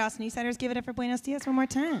 All right, Austin Eastsiders, give it up for Buenos Dias one more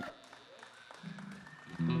time.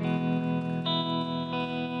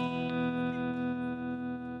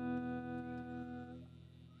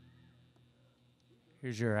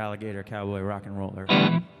 Here's your alligator cowboy rock and roller.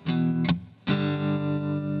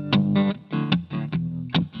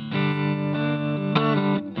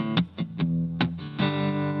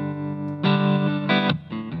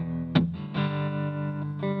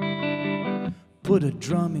 Put a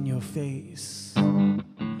drum in your face,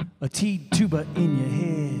 a tuba in your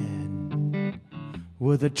head,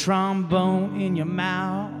 with a trombone in your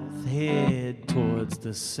mouth, head towards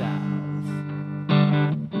the south.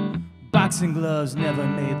 Boxing gloves never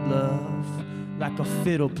made love, like a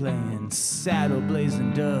fiddle playing, saddle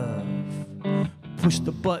blazing dove. Push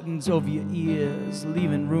the buttons over your ears,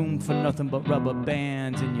 leaving room for nothing but rubber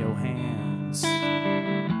bands in your hands.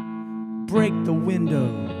 Break the window,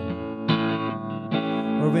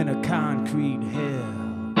 or in a concrete hell.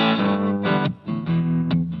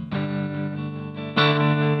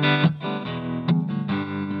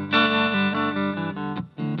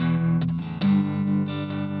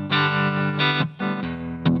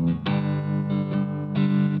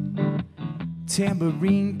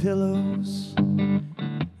 Tambourine pillows,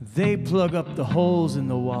 they plug up the holes in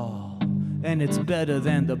the wall, and it's better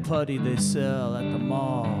than the putty they sell at the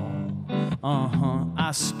mall.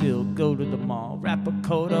 I still go to the mall, wrap a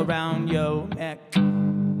coat around your neck.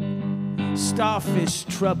 Starfish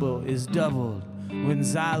trouble is doubled when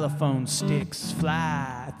xylophone sticks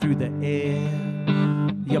fly through the air.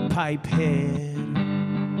 Your pipe head,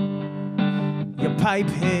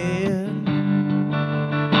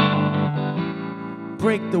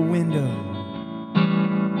 break the window,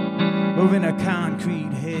 or in a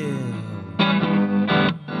concrete hell.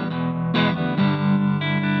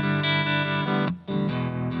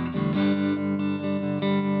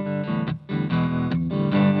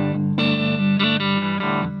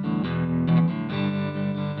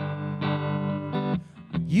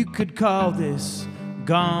 You could call this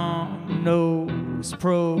gone nose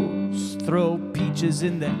prose. Throw peaches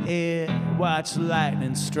in the air, watch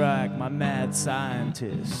lightning strike my mad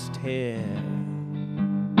scientist head.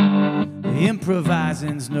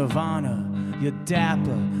 Improvising's nirvana, you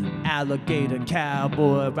dapper alligator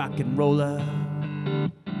cowboy rock and roller.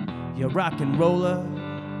 You rock and roller,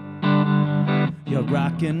 you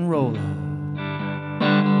rock and roller.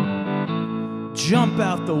 Jump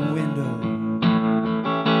out the window,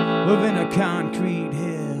 live in a concrete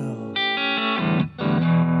hell.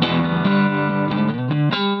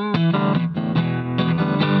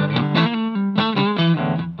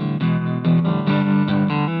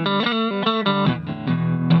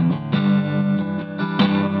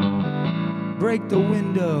 Break the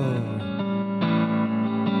window,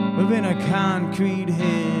 live in a concrete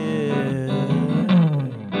hell.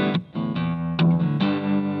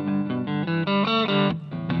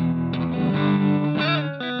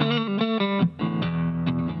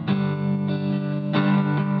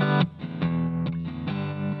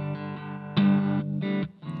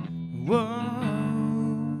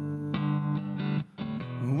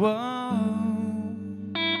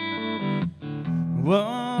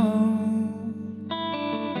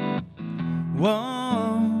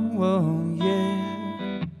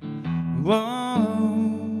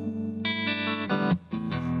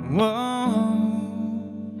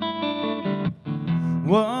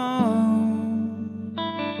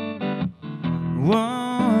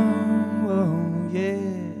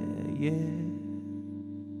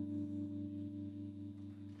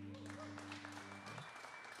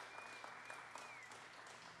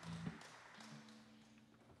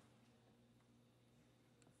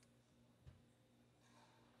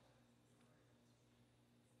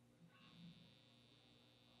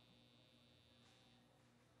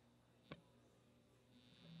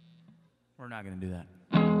 We're not going to do that.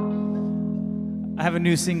 I have a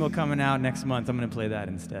new single coming out next month. I'm going to play that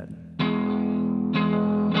instead.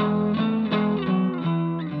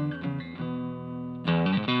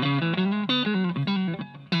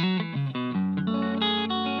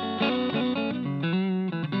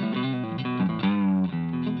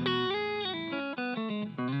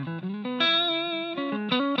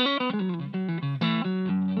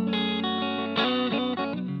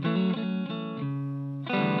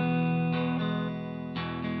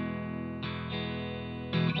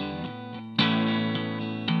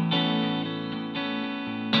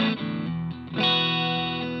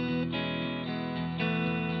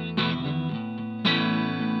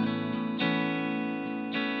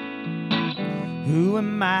 Who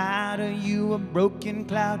am I to you, a broken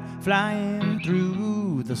cloud flying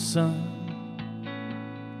through the sun,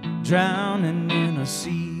 drowning in a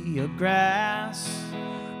sea of grass,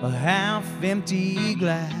 a half-empty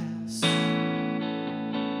glass.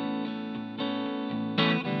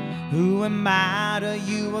 Who am I to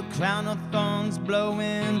you? A crown of thorns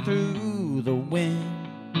blowing through the wind.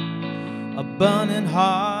 A burning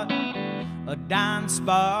heart, a dying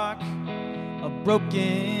spark, a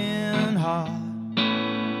broken heart.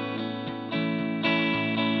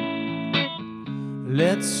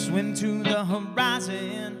 Let's swim to the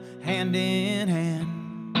horizon, hand in hand.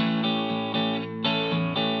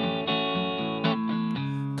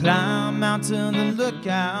 Climb out to the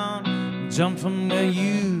lookout, jump from where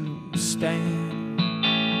you stand.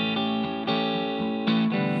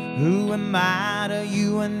 Who am I to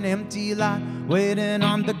you? An empty lot waiting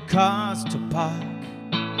on the cars to park.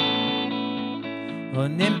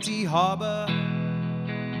 An empty harbor,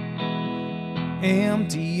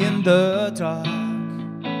 empty in the dark.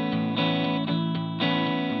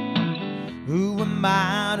 Who am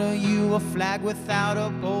I to you? A flag without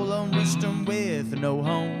a pole, a rooster with no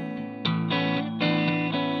home.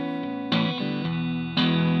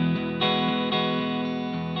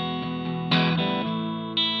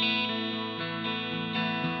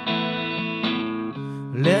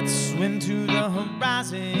 Let's swim to the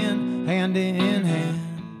horizon, hand in hand.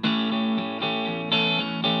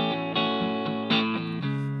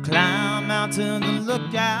 Climb out to the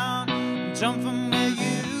lookout, jump from where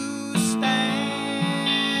you stand.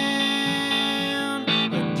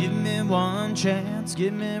 But give me one chance,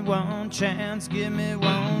 give me one chance, give me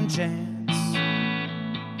one chance.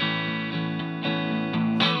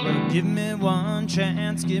 Well, give me one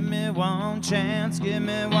chance, give me one chance, give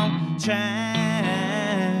me one chance.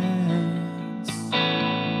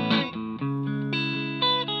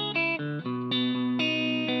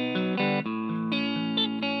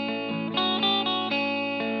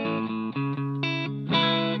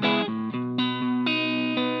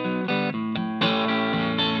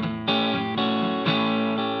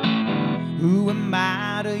 Who am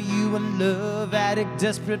I to you? A love addict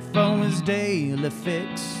desperate for his daily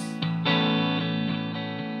fix.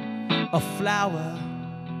 A flower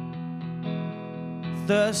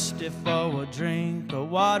thirsty for a drink of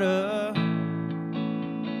water.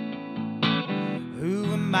 Who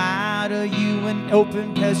am I to you? An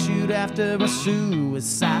open parachute after a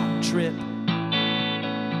suicide trip.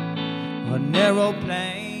 An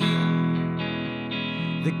aeroplane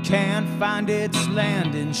that can't find its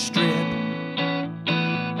landing strip.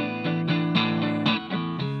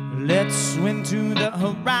 Let's swim to the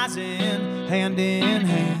horizon, hand in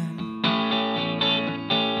hand.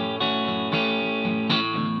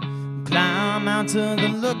 Climb out to the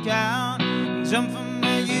lookout, jump from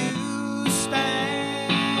where you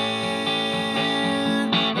stand.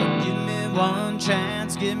 Oh, give me one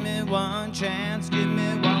chance, give me one chance, give me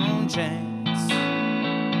one chance.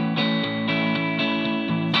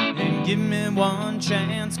 And give me one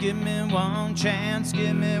chance, give me one chance,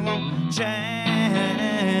 give me one chance.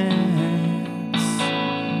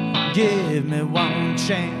 Give me one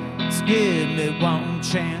chance, give me one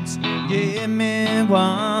chance, give me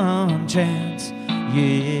one chance,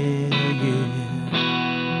 yeah, yeah.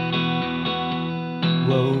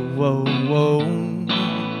 Whoa, whoa, whoa.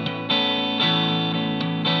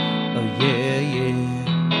 Oh, yeah, yeah.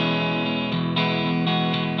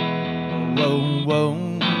 Whoa, whoa.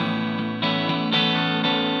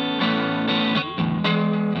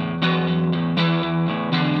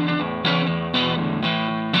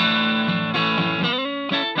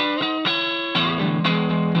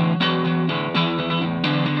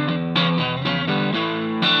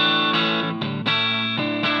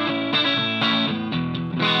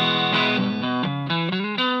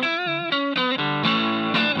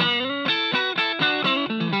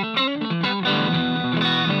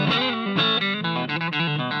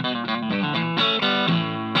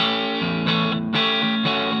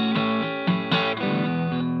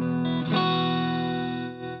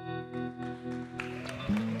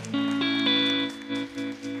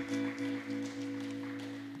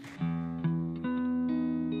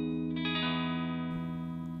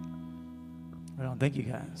 Well, thank you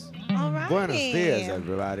guys. All right. Buenos dias,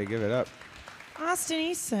 everybody. Give it up. Austin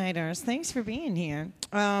Eastsiders, thanks for being here.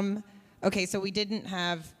 Okay, so we didn't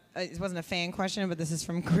have, it wasn't a fan question, but this is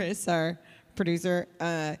from Chris, our producer.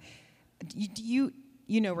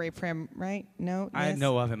 You know Ray Prim, right? No? I Yes?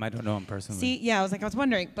 know of him. I don't know him personally. See, yeah, I was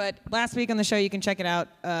wondering. But last week on the show, you can check it out.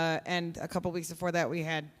 And a couple weeks before that, we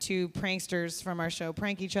had two pranksters from our show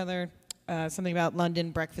prank each other. Something about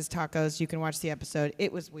London breakfast tacos. You can watch the episode.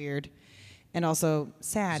 It was weird. And also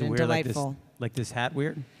sad Is it and weird delightful. Like this hat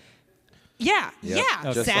weird? Yeah, Yep.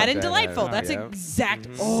 yeah. Just Sad like and that. delightful. Oh, That's yeah. exact.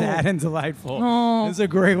 Oh. Sad and delightful. Oh. It's a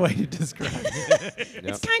great way to describe it.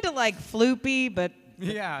 It's kind of like floopy, but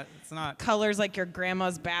Yeah, it's not colors like your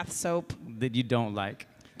grandma's bath soap. that you don't like.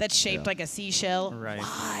 that's shaped like a seashell. Right.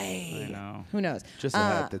 Why? I know. Who knows? Just a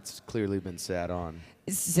hat that's clearly been sat on.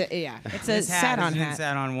 It's a This sat on has been hat.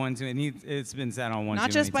 sat on one too, and it's been sat on one Not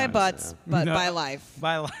too just by many times. butts, but No. by life.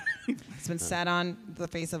 By life. It's been sat on the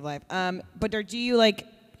face of life. But do you like?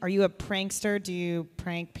 Are you a prankster? Do you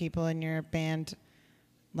prank people in your band?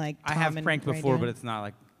 Like I Tom have and pranked Ray before, did? but it's not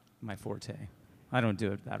like my forte. I don't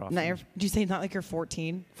do it that often. Did you say not like you're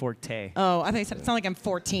 14? Forte. Oh, I thought you said it's not like I'm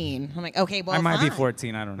 14. I'm like, okay, well, I might be fine.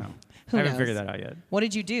 14. I don't know. Who I haven't knows? figured that out yet. What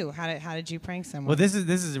did you do? How did you prank someone? Well, this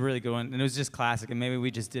is a really good one, and it was just classic. And maybe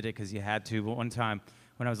we just did it because you had to. But one time,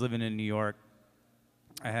 when I was living in New York,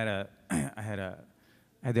 I had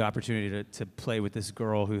the opportunity to play with this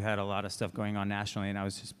girl who had a lot of stuff going on nationally, and I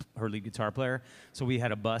was just her lead guitar player. So we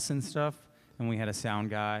had a bus and stuff, and we had a sound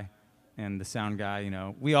guy, and the sound guy, you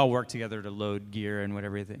know, we all worked together to load gear and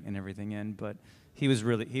everything in. But he was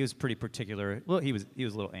pretty particular. Well, he was a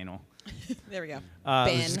little anal. there we go.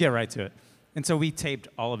 Let's Ben. just get right to it. And so we taped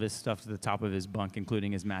all of his stuff to the top of his bunk,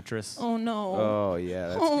 including his mattress. Oh no. Oh yeah,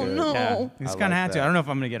 that's Oh, good. no. Yeah, Oh. just I kind of like had to. that. I don't know if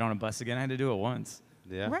I'm gonna get on a bus again. I had to do it once.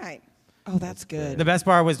 Yeah. Right. Oh, that's good. The best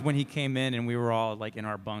part was when he came in and we were all like in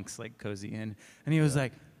our bunks, like cozy in, and he was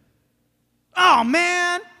like, "Oh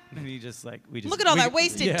man!" And he just like Look at all that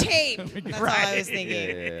wasted yeah. tape. That's all I was Yeah,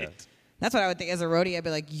 thinking. yeah. That's what I would think as a roadie. I'd be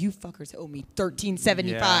like, you fuckers owe me $13.75.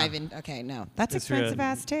 Yeah. And okay, no, that's It's expensive good.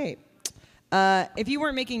 ass tape. If you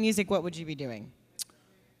weren't making music, what would you be doing?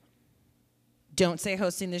 Don't say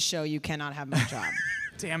hosting this show. You cannot have my job.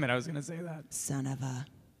 Damn it! I was gonna say that. Son of a.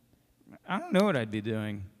 I don't know what I'd be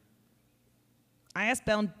doing. I asked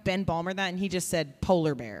Ben Balmer that, and he just said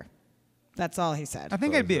polar bear. That's all he said. I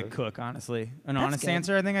think I'd be a Closer. cook, honestly. An That's honest good.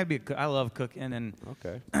 answer. I think I'd be a cook. I love cooking, and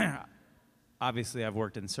Okay. obviously I've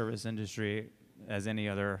worked in service industry as any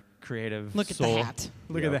other creative Look at soul. the hat.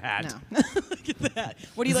 Look Yeah. at the hat. No. Look at that.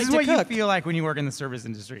 What do you This like is to what cook? you feel like when you work in the service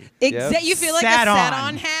industry. You feel like Sat a on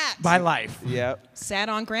sat-on hat. by life. Yep.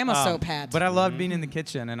 Sat-on grandma soap hat. But I loved being in the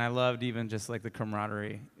kitchen, and I loved even just like the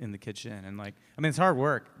camaraderie in the kitchen, and like I mean it's hard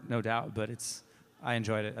work, no doubt, but I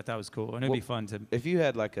enjoyed it. I thought it was cool, and it'd Well, be fun to. If you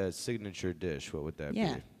had like a signature dish, what would that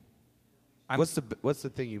Yeah. be? What's the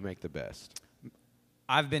thing you make the best?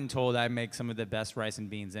 I've been told I make some of the best rice and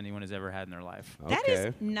beans anyone has ever had in their life. That is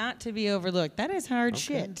Okay. not to be overlooked. That is hard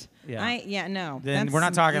shit. Yeah. No. Then that's we're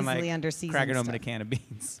not talking easily like under-seasoned cracking open stuff. a can of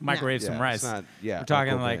beans, microwave Yeah, some it's rice. not- yeah, we're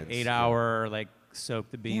talking Uncle like Ben's, 8 yeah. hour like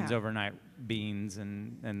soak the beans Yeah. overnight beans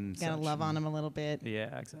and Gotta such. love on them a little bit.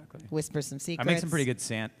 Yeah, exactly. Whisper some secrets. I make some pretty good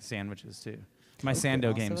sandwiches too. My sando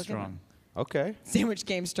Also game's a good strong. one. Okay. Sandwich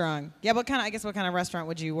game strong. Yeah, what kind of restaurant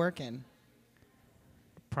would you work in?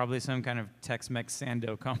 Probably some kind of Tex-Mex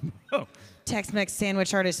sando combo. Tex-Mex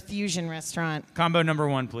sandwich artist fusion restaurant. Combo number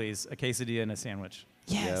 1, please. A quesadilla and a sandwich.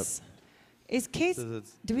 Yes.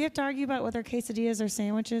 Do we have to argue about whether quesadillas are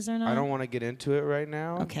sandwiches or not? I don't want to get into it right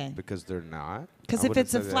now. Okay. Because they're not. Because I if wouldn't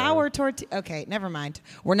it's a say they flour are. tortilla, okay, never mind.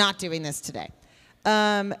 We're not doing this today.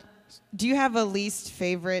 Do you have a least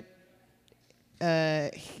favorite?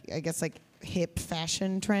 I guess like hip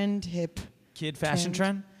fashion trend, hip Kid fashion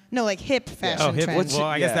trend? No, like hip fashion Oh, hip. trend. Well,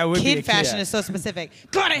 I guess Yeah. that would be Kid a fashion yeah. is so specific.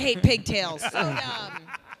 God, I hate pigtails. So dumb.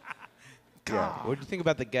 Yeah. What do you think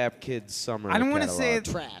about the Gap Kids summer? I don't wanna say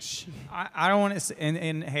catalog? Trash. I don't want to say,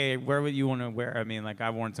 and hey, where would you want to wear? I mean, like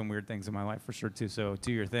I've worn some weird things in my life for sure too. So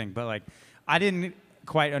do your thing. But like, I didn't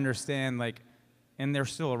quite understand like, and they're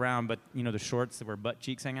still around. But you know the shorts that where butt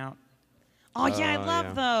cheeks hang out. Oh yeah, I love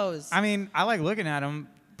yeah. those. I mean, I like looking at them.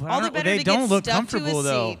 But All I the don't- better they to don't get look stuck to a comfortable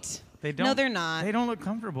though. seat. They don't. No, they're not. They don't look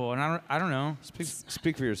comfortable, and I don't know.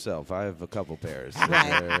 Speak for yourself. I have a couple pairs. Right.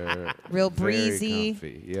 They're Real very breezy.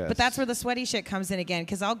 comfy, yes. But that's where the sweaty shit comes in again.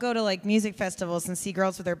 Because I'll go to like music festivals and see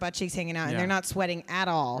girls with their butt cheeks hanging out, and Yeah. they're not sweating at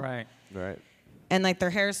all. Right. Right. And like their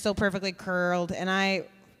hair is still perfectly curled. And I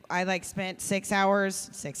like spent 6 hours,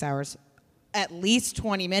 at least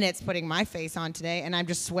 20 minutes putting my face on today, and I'm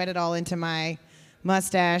just sweated all into my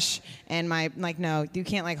mustache and my like. No, you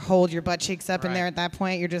can't like hold your butt cheeks up in Right. there at that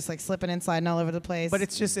point. You're just like slipping and sliding all over the place. But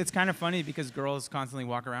it's kind of funny because girls constantly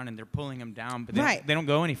walk around and they're pulling them down, but Right. they don't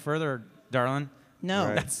go any further, darling. no,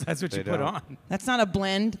 Right. That's what They you put don't. on. that's not a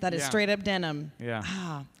blend. That is Yeah. straight up denim. Yeah.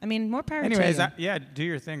 Ah, I mean, more power Anyways, to you. do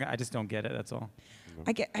your thing. I just don't get it. That's all.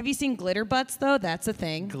 Have you seen glitter butts though? That's a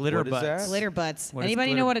thing. Glitter What is butts. that? Glitter butts. What is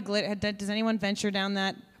Anybody glitter- know what a glitter? Does anyone venture down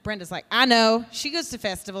that? Brenda's like, I know. She goes to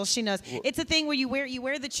festivals. She knows. It's a thing where you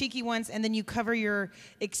wear the cheeky ones and then you cover your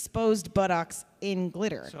exposed buttocks in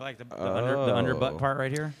glitter. So like the underbutt Oh. part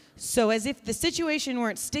right here. So as if the situation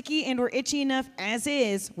weren't sticky and/or itchy enough as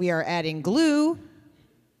is, we are adding glue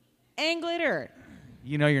and glitter.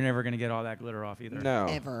 you know you're never gonna get all that glitter off either. No.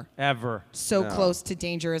 Ever. So No. close to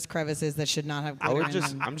dangerous crevices that should not have glitter in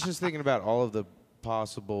them. I'm just thinking about all of the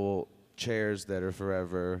possible chairs that are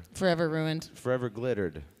forever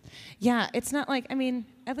glittered. Yeah, it's not like, I mean,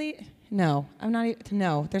 at least, no, I'm not,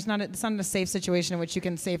 no, it's not a safe situation in which you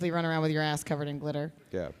can safely run around with your ass covered in glitter.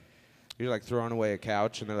 Yeah. You're like throwing away a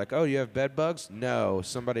couch, and they're like, "Oh, you have bed bugs?" No,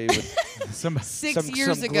 somebody with Some 6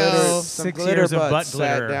 years some ago. glitter, some 6 glitter years of butts butt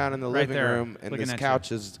sat glitter down in the right living there, room, and looking this at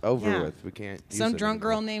couch is over Yeah. with. We can't. use Some it drunk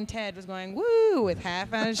anymore. girl named Ted was going, woo, with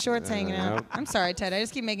half out of his shorts hanging out. Nope. I'm sorry, Ted. I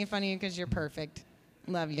just keep making fun of you because you're perfect.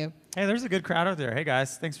 Love you. Hey, there's a good crowd out there. Hey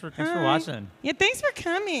guys, thanks for Hi. watching. Yeah, thanks for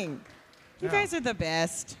coming. You Yeah. guys are the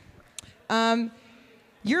best.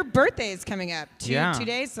 Your birthday is coming up. Two Yeah.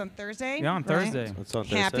 days on Thursday. Yeah, on right? Thursday. It's on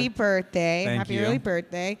Thursday. Happy birthday. Thank Happy you. early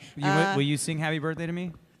birthday. Will you sing Happy Birthday to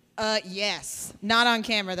me? Yes. Not on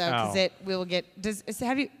camera though, because Oh. we will get.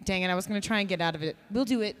 Dang it! I was gonna try and get out of it. We'll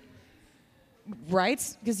do it.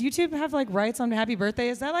 Rights? Because YouTube have like rights on Happy Birthday.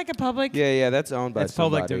 Is that like a public? Yeah, that's owned by It's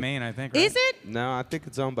somebody. public domain, I think. Right? Is it? No, I think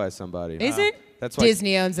it's owned by somebody. Is it? That's why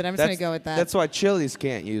Disney owns it. I'm just gonna go with that. That's why Chili's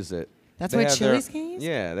can't use it. That's They why have Chili's can't use it?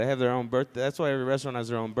 Yeah, they have their own birthday. That's why every restaurant has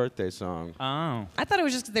their own birthday song. Oh. I thought it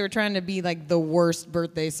was just because they were trying to be like the worst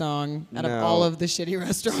birthday song out of No. all of the shitty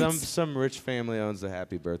restaurants. Some rich family owns the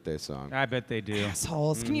Happy Birthday song. I bet they do.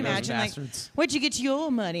 Assholes. Can you Those imagine? Like, bastards. where'd you get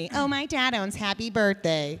your money? Oh, my dad owns Happy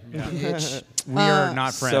Birthday. Bitch. We are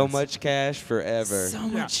not friends. So much cash forever. So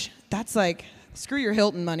much. That's like, screw your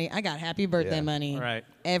Hilton money. I got Happy Birthday Yeah. money. Right.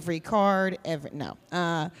 Every card, no.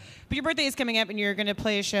 But your birthday is coming up and you're going to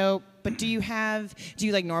play a show. But do you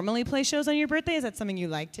like normally play shows on your birthday? Is that something you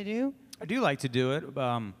like to do? I do like to do it,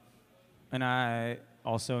 and I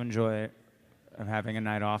also enjoy having a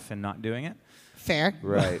night off and not doing it. Fair.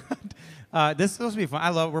 Right. This is supposed to be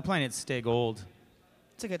fun. We're playing at Stay Gold.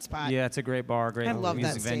 It's a good spot. Yeah, it's a great bar, great I love that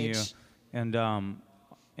music venue, stage. and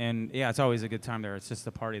yeah, it's always a good time there. It's just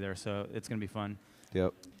a party there, so it's gonna be fun.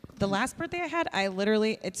 Yep. The last birthday I had,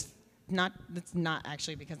 it's not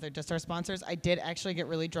actually because they're just our sponsors. I did actually get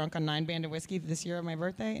really drunk on 9 Band of Whiskey this year on my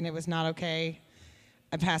birthday, and it was not okay.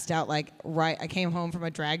 I passed out I came home from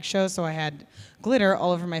a drag show, so I had glitter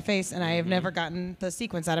all over my face, and I have never gotten the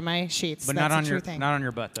sequins out of my sheets. But That's not on a true your thing. not on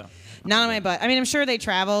your butt though. Not on my butt. I mean, I'm sure they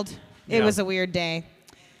traveled. It Yeah. was a weird day.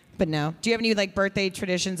 But no. Do you have any birthday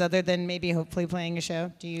traditions other than maybe hopefully playing a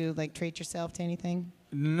show? Do you treat yourself to anything?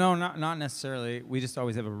 No, not necessarily. We just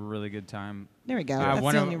always have a really good time. There we go. That's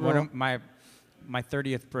one the of, only one rule. of my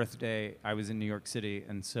 30th birthday, I was in New York City,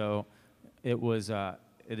 and so it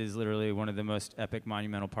is literally one of the most epic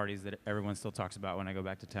monumental parties that everyone still talks about when I go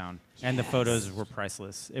back to town. And the photos were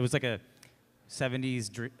priceless. It was like a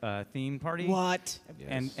 70s theme party. What?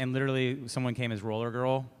 Yes. And literally someone came as Roller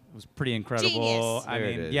Girl. It was pretty incredible. Genius. I There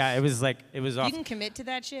it mean, is. yeah, it was off. You can commit to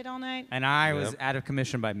that shit all night? And I was Yep. out of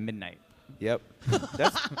commission by midnight. Yep.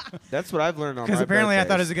 That's what I've learned on my Because apparently I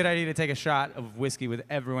thought it was birthdays. a good idea to take a shot of whiskey with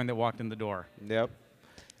everyone that walked in the door. Yep.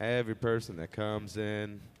 Every person that comes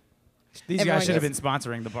in. These Everyone guys should have gets- been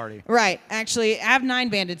sponsoring the party. Right. Actually, have 9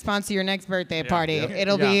 Banded sponsor your next birthday party. Yep.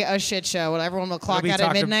 It'll be Yeah. a shit show. Everyone will clock be out at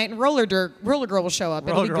talked ab- midnight, and Roller Girl will show up.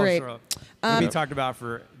 It'll be Roller great. Girls will be talked about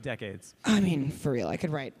for decades. I mean, for real, I could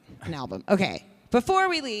write an album. Okay. Before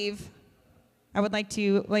we leave, I would like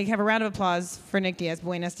to have a round of applause for Nick Diaz.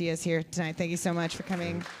 Buenos Dias here tonight. Thank you so much for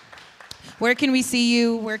coming. Where can we see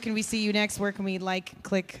you? Where can we see you next? Where can we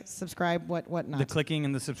click, subscribe, whatnot? The clicking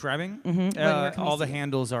and the subscribing. Where can we All the see it?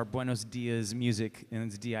 handles are Buenos Diaz Music, and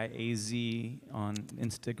it's DIAZ on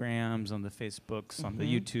Instagrams, on the Facebooks, on the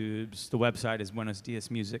YouTubes. The website is Buenos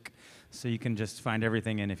Diaz Music, so you can just find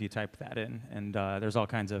everything in if you type that in. And there's all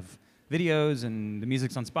kinds of videos, and the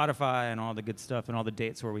music's on Spotify, and all the good stuff, and all the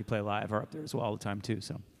dates where we play live are up there as well all the time too.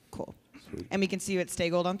 So, Cool. And we can see you at Stay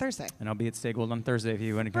Gold on Thursday. and I'll be at Stay Gold on Thursday if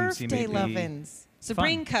you want to come see me. Birthday lovins. So Fun.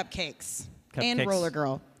 bring cupcakes. And Cupcakes. Roller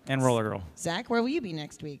Girl. And Roller Girl. Zach, where will you be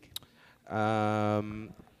next week?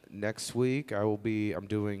 Next week I'm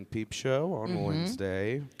doing Peep Show on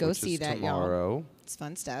Wednesday. Go which see is that, y'all. tomorrow. It's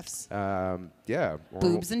fun stuffs. Yeah.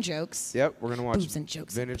 Boobs and jokes. Yep, we're gonna watch Boobs and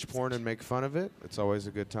jokes. vintage porn and make fun of it. It's always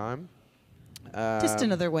a good time. Just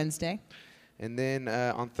another Wednesday. And then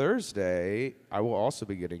on Thursday, I will also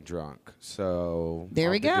be getting drunk. So There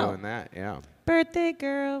I'll we be go. doing that. Yeah. Birthday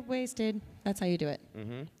girl, wasted. That's how you do it.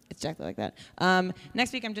 Mm-hmm. It's exactly like that.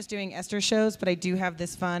 Next week, I'm just doing Esther shows, but I do have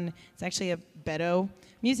this fun. It's actually a Beto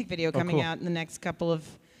music video coming cool. out in the next couple of.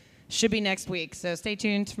 Should be next week. So stay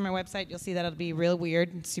tuned for my website. You'll see that it'll be real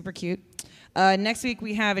weird and super cute. Next week,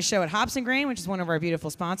 we have a show at Hops and Grain, which is one of our beautiful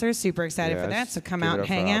sponsors. Super excited for that. Yes. So come Give out it and up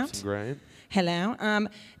for hang Hops out. and Grain. Hello.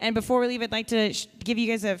 And before we leave, I'd like to give you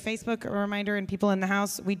guys a Facebook reminder and people in the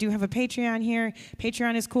house. We do have a Patreon here.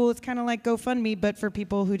 Patreon is cool. It's kind of like GoFundMe, but for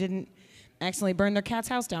people who didn't accidentally burn their cat's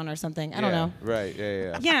house down or something. I don't know. Right.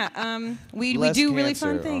 Yeah. Yeah, we Less do really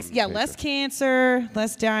fun cancer things. on Yeah, Patreon. less cancer,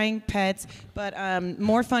 less dying pets, but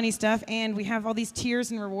more funny stuff. And we have all these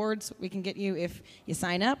tiers and rewards we can get you if you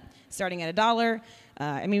sign up, starting at $1.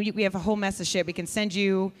 I mean, we have a whole mess of shit we can send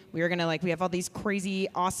you. We have all these crazy,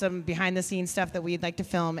 awesome behind-the-scenes stuff that we'd like to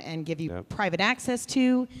film and give you private access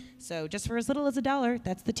to. So just for as little as $1,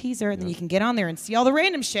 that's the teaser, and then you can get on there and see all the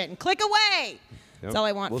random shit and click away. That's all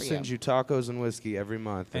I want We'll for you. send you tacos and whiskey every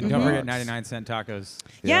month. And don't forget 99-cent tacos.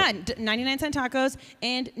 Yeah, 99-cent tacos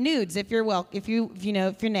and nudes if you're if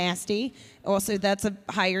you're nasty. Also, that's a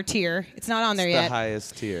higher tier. It's not on there It's yet. the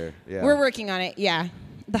highest tier. Yeah. We're working on it. Yeah,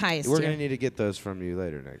 the highest We're tier. gonna need to get those from you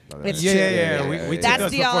later, Nick. by the It's way. true. Yeah. We took That's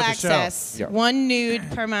those the all before the show. access. Yeah. One nude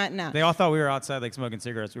per month. No. They all thought we were outside like smoking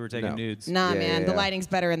cigarettes. We were taking No. nudes. Nah, Yeah, man. yeah, The yeah. lighting's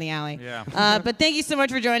better in the alley. Yeah. But thank you so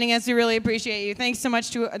much for joining us. We really appreciate you. Thanks so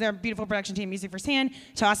much to their beautiful production team, Music Firsthand,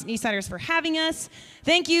 to Austin Eastsiders for having us.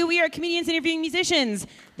 Thank you. We are comedians interviewing musicians.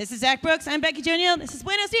 This is Zach Brooks. I'm Becky Jo Neal. This is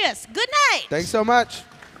Buenos Dias. Good night. Thanks so much.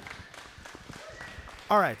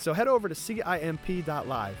 All right, so head over to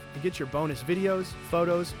CIMP.live to get your bonus videos,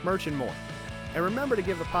 photos, merch, and more. And remember to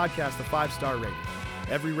give the podcast a 5-star rating.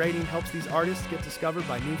 Every rating helps these artists get discovered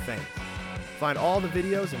by new fans. Find all the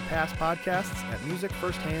videos and past podcasts at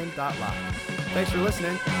musicfirsthand.live. Thanks for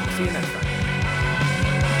listening. See you next time.